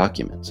classified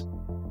documents,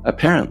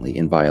 apparently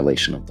in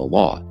violation of the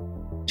law,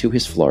 to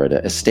his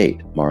Florida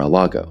estate,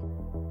 Mar-a-Lago.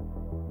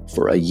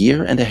 For a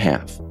year and a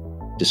half,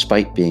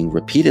 despite being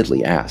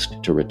repeatedly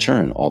asked to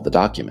return all the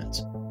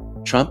documents,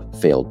 Trump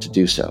failed to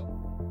do so.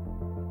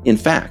 In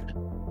fact,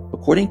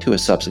 according to a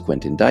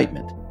subsequent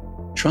indictment,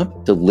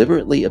 Trump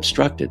deliberately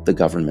obstructed the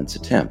government's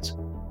attempts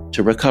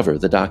to recover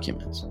the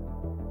documents.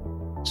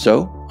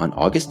 So, on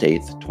August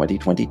 8,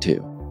 2022,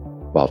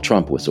 while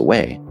Trump was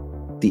away,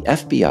 the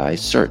FBI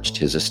searched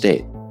his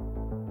estate.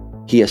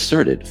 He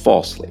asserted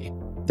falsely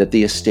that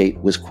the estate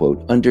was,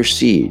 quote, under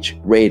siege,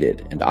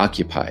 raided, and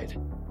occupied,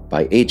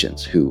 by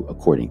agents who,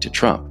 according to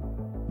Trump,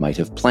 might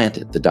have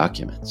planted the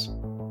documents.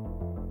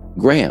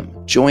 Graham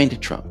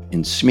joined Trump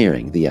in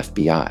smearing the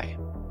FBI.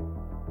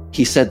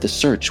 He said the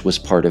search was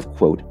part of,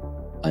 quote,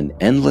 an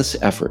endless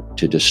effort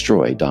to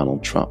destroy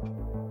Donald Trump.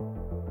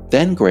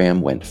 Then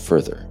Graham went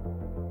further.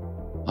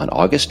 On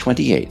August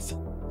 28th,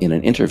 in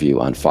an interview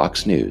on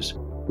Fox News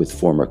with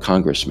former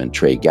Congressman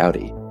Trey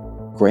Gowdy,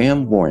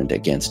 Graham warned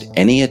against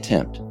any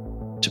attempt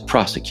to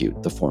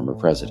prosecute the former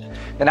president.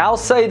 And I'll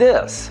say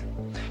this,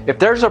 if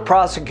there's a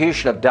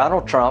prosecution of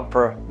Donald Trump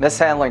for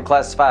mishandling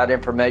classified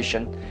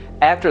information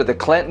after the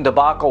Clinton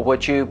debacle,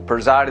 which you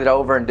presided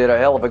over and did a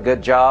hell of a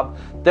good job,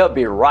 there'll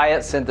be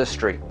riots in the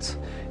streets.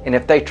 And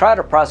if they try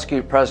to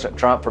prosecute President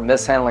Trump for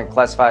mishandling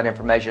classified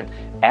information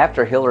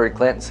after Hillary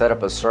Clinton set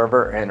up a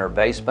server in her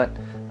basement,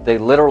 they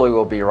literally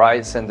will be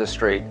riots in the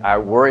street. I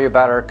worry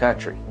about our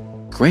country.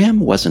 Graham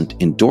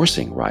wasn't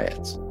endorsing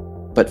riots,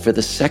 but for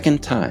the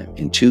second time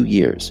in 2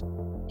 years,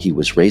 he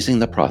was raising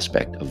the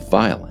prospect of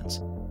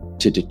violence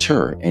to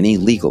deter any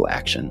legal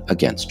action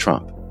against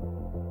Trump.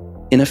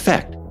 In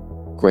effect,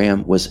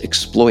 Graham was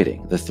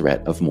exploiting the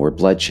threat of more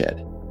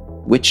bloodshed,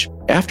 which,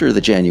 after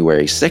the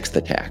January 6th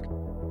attack,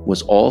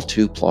 was all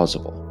too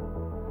plausible.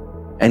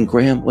 And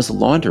Graham was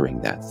laundering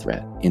that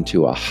threat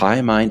into a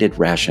high-minded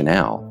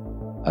rationale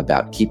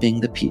about keeping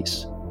the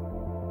peace.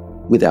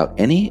 Without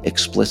any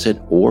explicit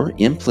or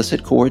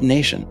implicit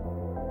coordination,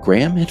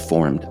 Graham had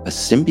formed a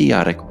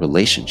symbiotic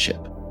relationship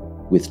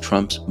with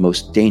Trump's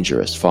most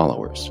dangerous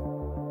followers.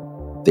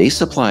 They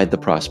supplied the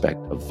prospect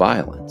of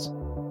violence,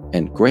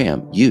 and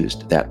Graham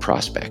used that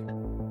prospect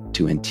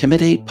to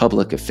intimidate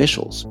public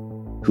officials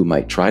who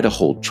might try to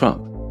hold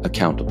Trump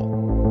accountable.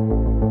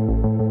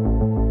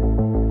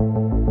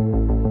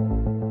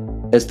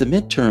 As the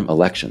midterm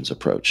elections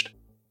approached,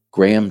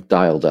 Graham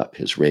dialed up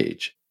his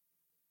rage.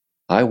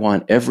 "I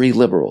want every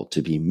liberal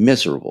to be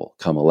miserable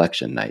come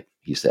election night,"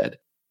 he said.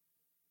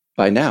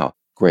 By now,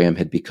 Graham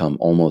had become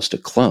almost a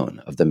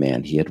clone of the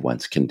man he had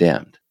once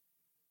condemned.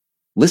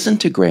 Listen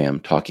to Graham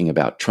talking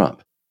about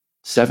Trump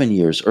 7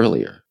 years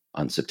earlier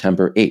on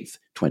September 8th,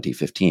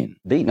 2015.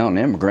 Beating on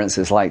immigrants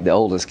is like the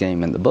oldest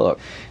game in the book.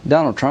 In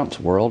Donald Trump's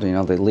world, the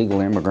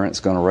illegal immigrant's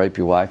going to rape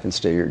your wife and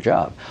steal your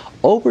job.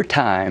 Over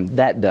time,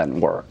 that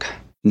doesn't work.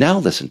 Now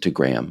listen to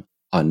Graham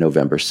on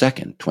November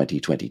 2nd,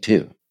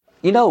 2022.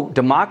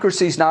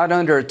 Democracy's not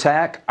under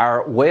attack.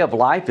 Our way of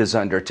life is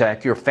under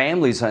attack. Your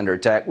family's under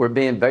attack. We're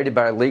being invaded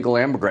by illegal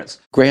immigrants.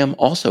 Graham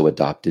also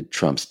adopted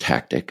Trump's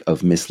tactic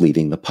of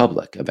misleading the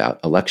public about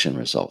election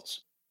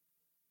results.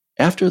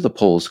 After the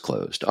polls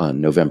closed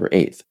on November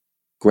 8th,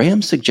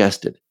 Graham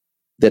suggested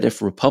that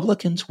if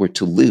Republicans were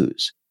to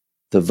lose,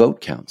 the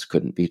vote counts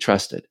couldn't be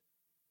trusted.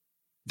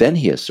 Then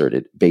he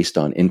asserted, based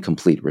on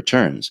incomplete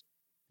returns,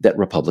 that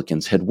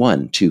Republicans had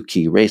won 2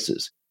 key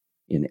races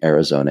in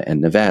Arizona and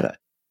Nevada.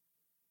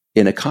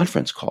 In a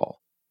conference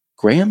call,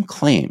 Graham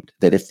claimed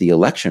that if the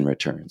election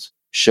returns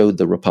showed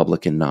the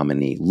Republican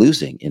nominee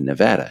losing in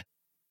Nevada,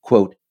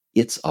 quote,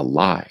 "it's a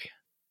lie."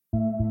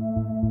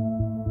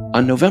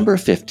 On November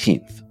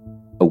 15th,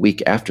 a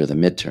week after the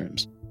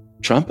midterms,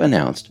 Trump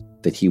announced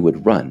that he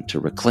would run to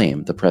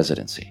reclaim the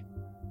presidency.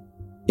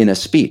 In a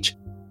speech,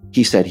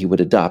 he said he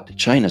would adopt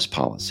China's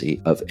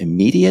policy of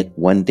immediate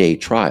one-day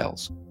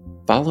trials,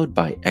 followed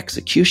by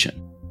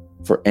execution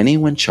for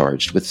anyone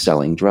charged with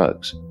selling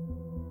drugs.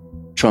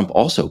 Trump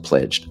also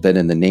pledged that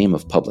in the name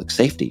of public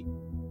safety,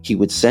 he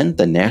would send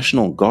the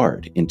National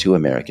Guard into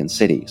American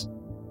cities,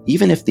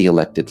 even if the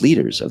elected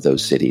leaders of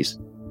those cities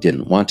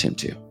didn't want him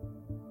to.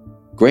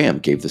 Graham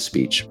gave the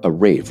speech a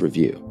rave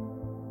review.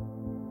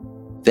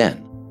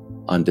 Then,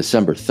 on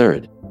December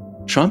 3rd,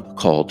 Trump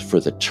called for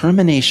the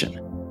termination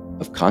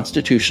of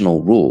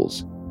constitutional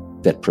rules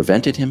that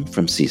prevented him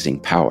from seizing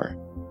power.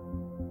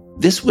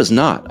 This was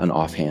not an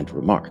offhand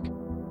remark.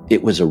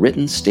 It was a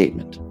written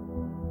statement.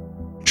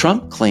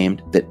 Trump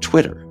claimed that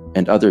Twitter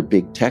and other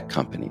big tech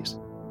companies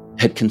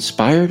had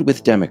conspired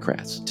with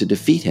Democrats to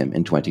defeat him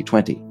in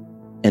 2020,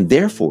 and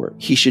therefore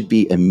he should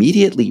be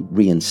immediately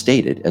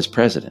reinstated as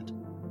president,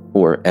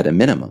 or at a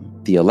minimum,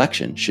 the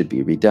election should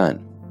be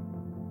redone.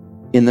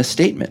 In the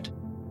statement,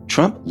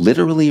 Trump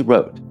literally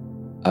wrote,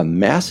 "A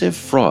massive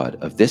fraud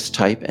of this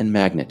type and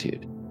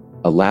magnitude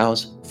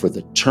allows for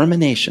the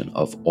termination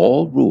of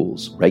all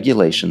rules,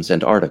 regulations,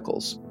 and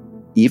articles,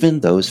 even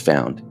those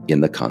found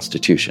in the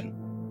Constitution."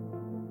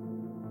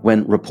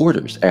 When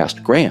reporters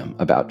asked Graham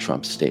about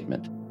Trump's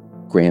statement,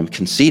 Graham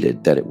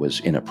conceded that it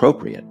was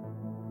inappropriate.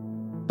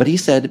 But he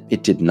said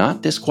it did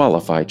not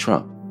disqualify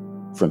Trump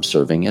from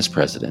serving as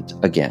president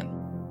again.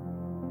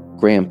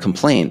 Graham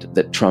complained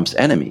that Trump's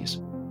enemies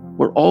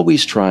were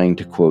always trying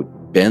to, quote,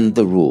 "bend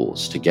the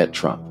rules to get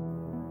Trump."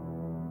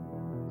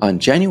 On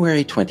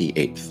January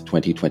 28,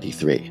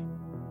 2023,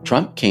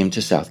 Trump came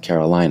to South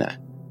Carolina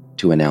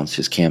to announce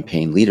his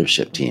campaign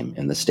leadership team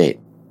in the state.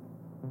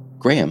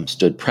 Graham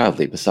stood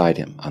proudly beside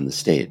him on the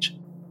stage.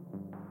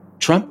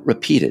 Trump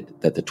repeated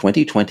that the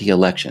 2020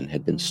 election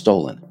had been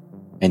stolen,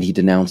 and he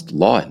denounced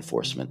law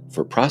enforcement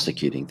for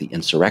prosecuting the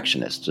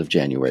insurrectionists of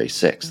January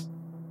 6th.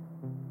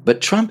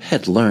 But Trump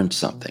had learned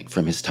something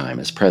from his time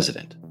as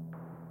president.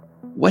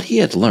 What he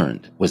had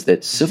learned was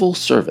that civil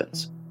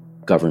servants,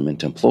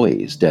 government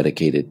employees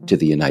dedicated to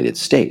the United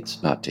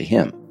States, not to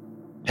him,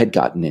 had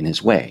gotten in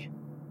his way.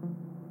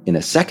 In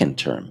a second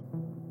term,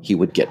 he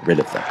would get rid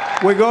of them.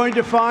 We're going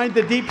to find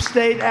the deep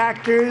state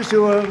actors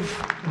who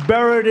have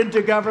burrowed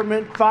into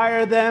government,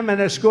 fire them,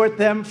 and escort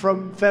them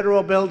from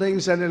federal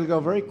buildings, and it'll go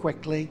very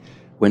quickly.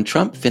 When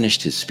Trump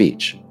finished his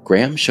speech,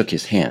 Graham shook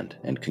his hand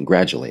and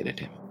congratulated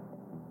him.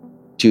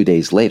 2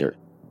 days later,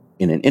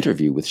 in an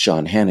interview with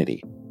Sean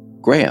Hannity,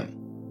 Graham,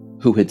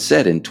 who had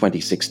said in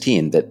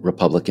 2016 that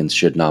Republicans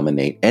should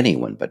nominate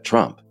anyone but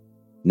Trump,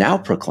 now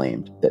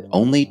proclaimed that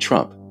only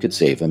Trump could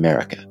save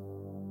America.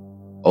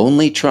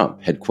 Only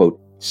Trump had, quote,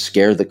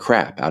 scare the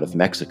crap out of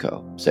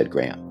Mexico, said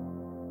Graham.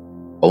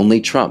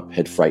 Only Trump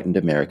had frightened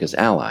America's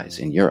allies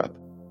in Europe.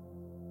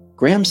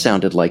 Graham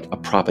sounded like a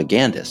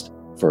propagandist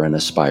for an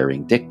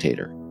aspiring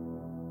dictator.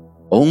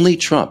 Only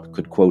Trump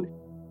could, quote,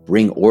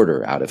 bring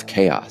order out of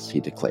chaos, he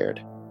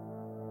declared.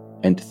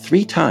 And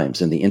 3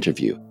 times in the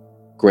interview,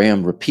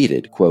 Graham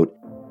repeated, quote,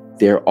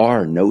 there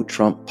are no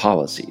Trump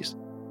policies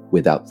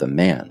without the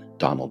man,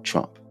 Donald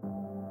Trump.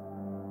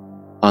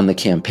 On the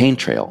campaign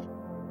trail,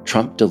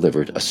 Trump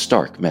delivered a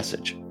stark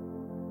message.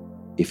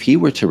 If he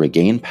were to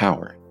regain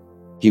power,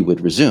 he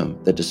would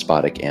resume the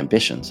despotic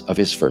ambitions of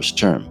his first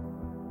term.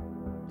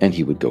 And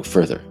he would go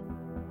further.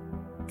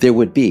 There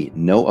would be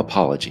no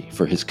apology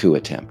for his coup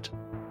attempt.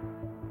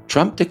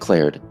 Trump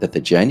declared that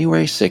the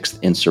January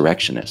 6th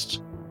insurrectionists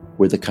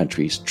were the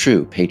country's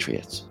true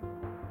patriots.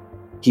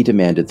 He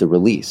demanded the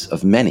release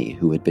of many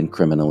who had been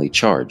criminally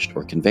charged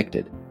or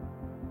convicted.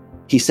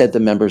 He said the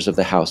members of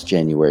the House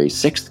January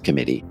 6th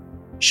committee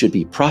should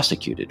be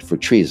prosecuted for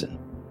treason.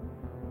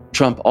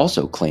 Trump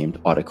also claimed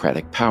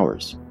autocratic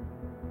powers.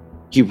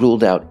 He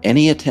ruled out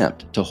any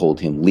attempt to hold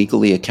him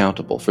legally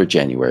accountable for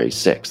January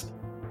 6th.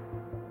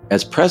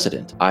 As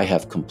president, I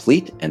have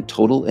complete and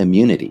total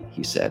immunity,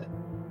 he said.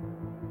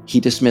 He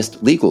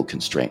dismissed legal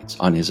constraints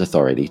on his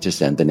authority to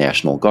send the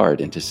National Guard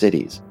into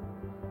cities.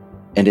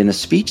 And in a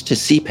speech to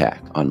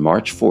CPAC on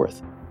March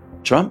 4th,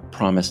 Trump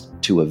promised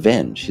to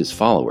avenge his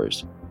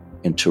followers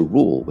and to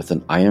rule with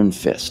an iron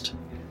fist.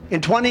 In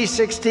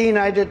 2016,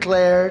 I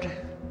declared,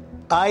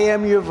 I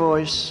am your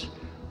voice.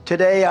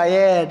 Today I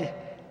add,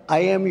 I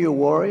am your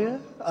warrior.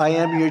 I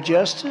am your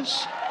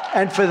justice.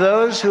 And for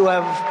those who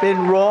have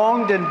been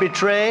wronged and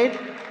betrayed,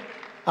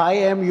 I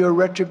am your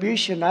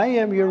retribution. I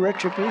am your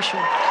retribution.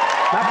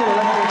 Not going to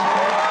let it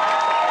happen.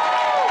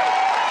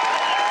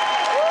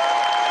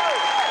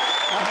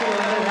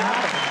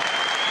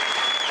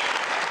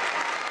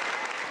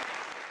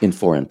 In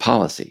foreign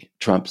policy,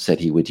 Trump said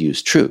he would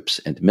use troops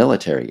and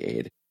military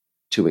aid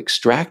to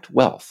extract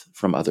wealth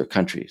from other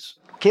countries.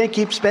 Can't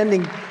keep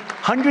spending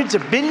hundreds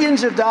of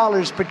billions of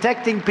dollars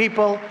protecting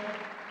people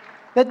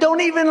that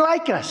don't even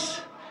like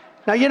us.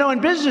 Now, you know, in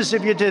business,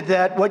 if you did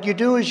that, what you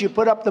do is you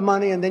put up the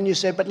money and then you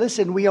say, but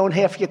listen, we own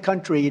half your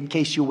country in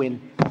case you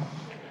win.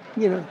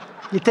 You know,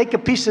 you take a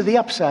piece of the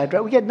upside,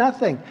 right? We get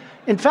nothing.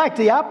 In fact,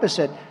 the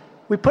opposite.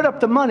 We put up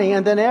the money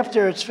and then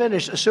after it's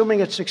finished, assuming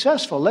it's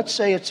successful, let's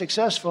say it's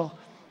successful,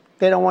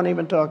 they don't want to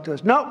even talk to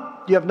us. No,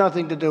 you have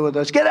nothing to do with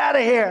us. Get out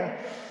of here.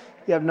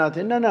 You have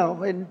nothing.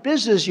 No. In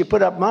business, you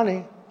put up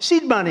money,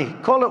 seed money,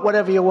 call it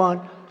whatever you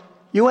want.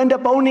 You end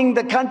up owning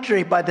the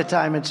country by the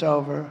time it's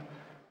over.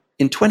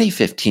 In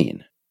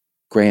 2015,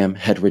 Graham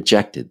had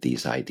rejected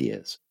these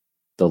ideas,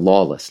 the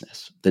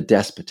lawlessness, the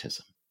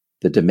despotism,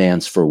 the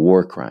demands for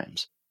war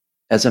crimes,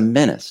 as a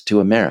menace to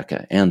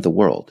America and the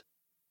world.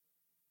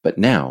 But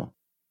now,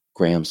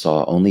 Graham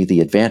saw only the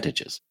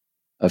advantages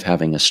of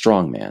having a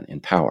strongman in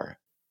power.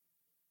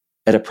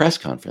 At a press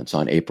conference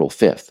on April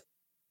 5th,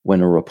 when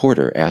a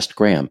reporter asked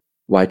Graham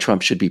why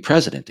Trump should be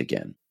president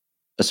again,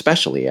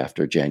 especially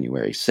after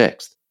January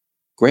 6th,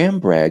 Graham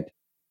bragged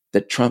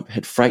that Trump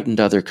had frightened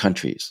other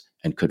countries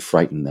and could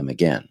frighten them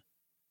again.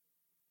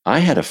 I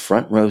had a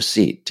front row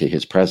seat to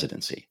his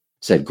presidency,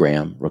 said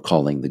Graham,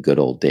 recalling the good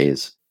old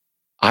days.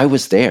 I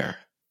was there.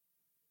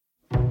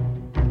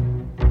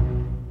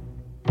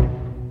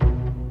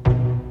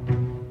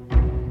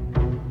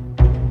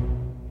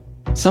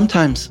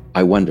 Sometimes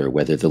I wonder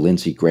whether the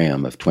Lindsey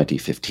Graham of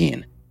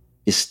 2015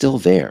 is still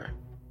there,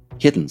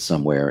 hidden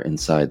somewhere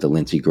inside the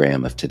Lindsey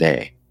Graham of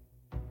today.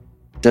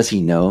 Does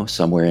he know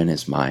somewhere in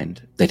his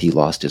mind that he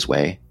lost his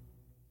way?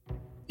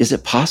 Is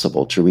it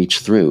possible to reach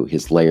through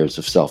his layers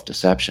of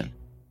self-deception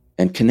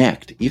and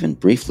connect, even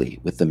briefly,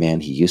 with the man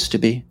he used to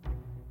be?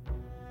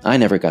 I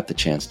never got the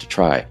chance to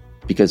try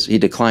because he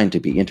declined to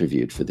be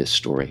interviewed for this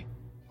story.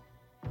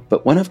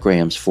 But one of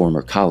Graham's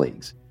former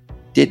colleagues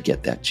did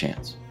get that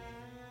chance.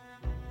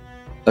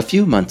 A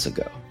few months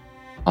ago,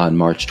 on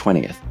March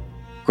 20th,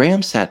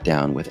 Graham sat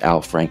down with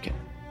Al Franken,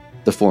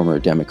 the former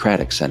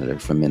Democratic senator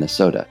from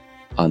Minnesota,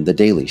 on The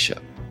Daily Show.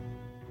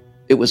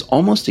 It was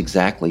almost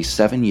exactly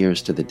 7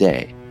 years to the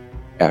day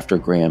after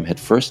Graham had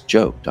first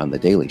joked on The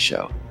Daily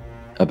Show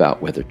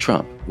about whether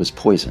Trump was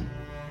poison.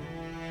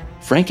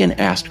 Franken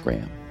asked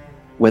Graham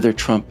whether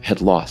Trump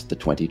had lost the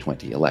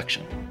 2020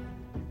 election.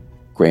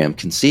 Graham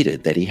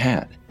conceded that he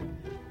had.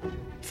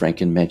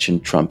 Franken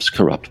mentioned Trump's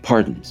corrupt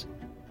pardons.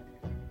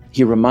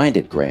 He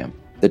reminded Graham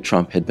that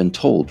Trump had been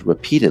told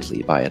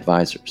repeatedly by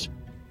advisors,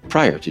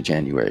 prior to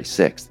January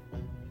 6th,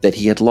 that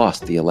he had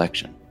lost the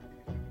election.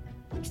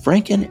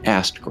 Franken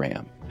asked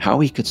Graham how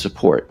he could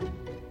support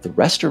the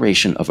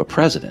restoration of a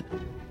president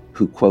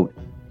who, quote,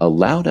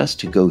 allowed us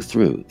to go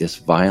through this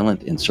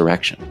violent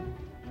insurrection.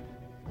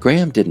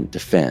 Graham didn't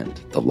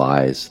defend the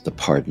lies, the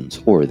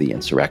pardons, or the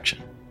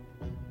insurrection.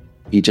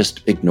 He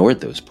just ignored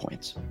those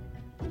points.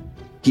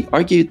 He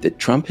argued that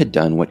Trump had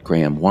done what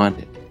Graham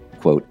wanted,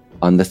 quote,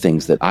 on the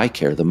things that I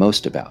care the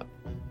most about,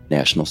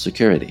 national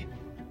security.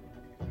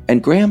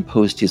 And Graham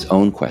posed his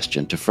own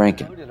question to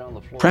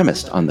Franken,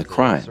 premised on the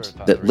crimes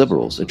that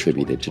liberals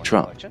attributed to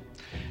Trump.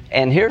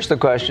 And here's the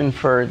question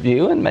for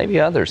you and maybe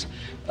others.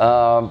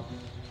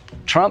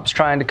 Trump's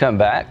trying to come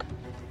back.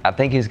 I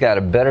think he's got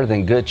a better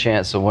than good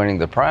chance of winning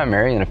the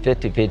primary and a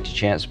 50-50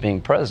 chance of being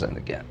president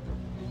again.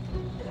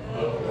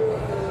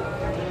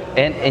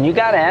 And you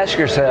got to ask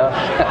yourself,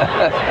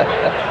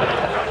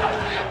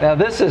 now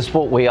this is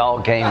what we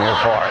all came here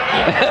for.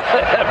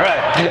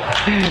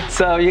 Right.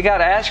 So you got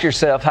to ask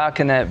yourself, how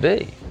can that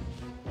be?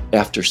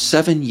 After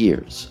 7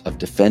 years of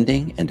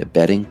defending and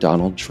abetting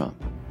Donald Trump,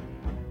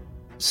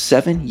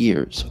 7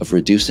 years of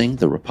reducing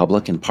the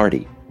Republican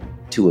Party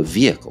to a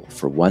vehicle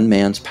for one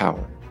man's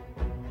power,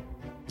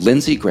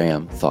 Lindsey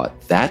Graham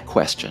thought that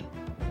question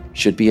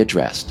should be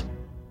addressed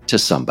to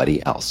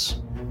somebody else.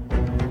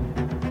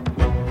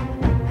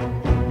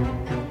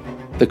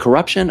 The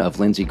Corruption of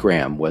Lindsey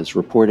Graham was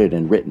reported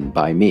and written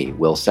by me,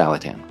 Will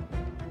Saletan.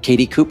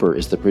 Katie Cooper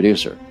is the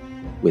producer,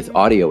 with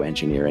audio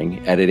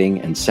engineering,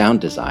 editing, and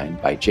sound design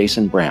by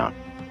Jason Brown.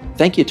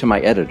 Thank you to my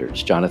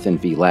editors, Jonathan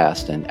V.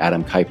 Last and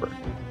Adam Kuiper,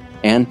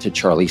 and to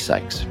Charlie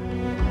Sykes.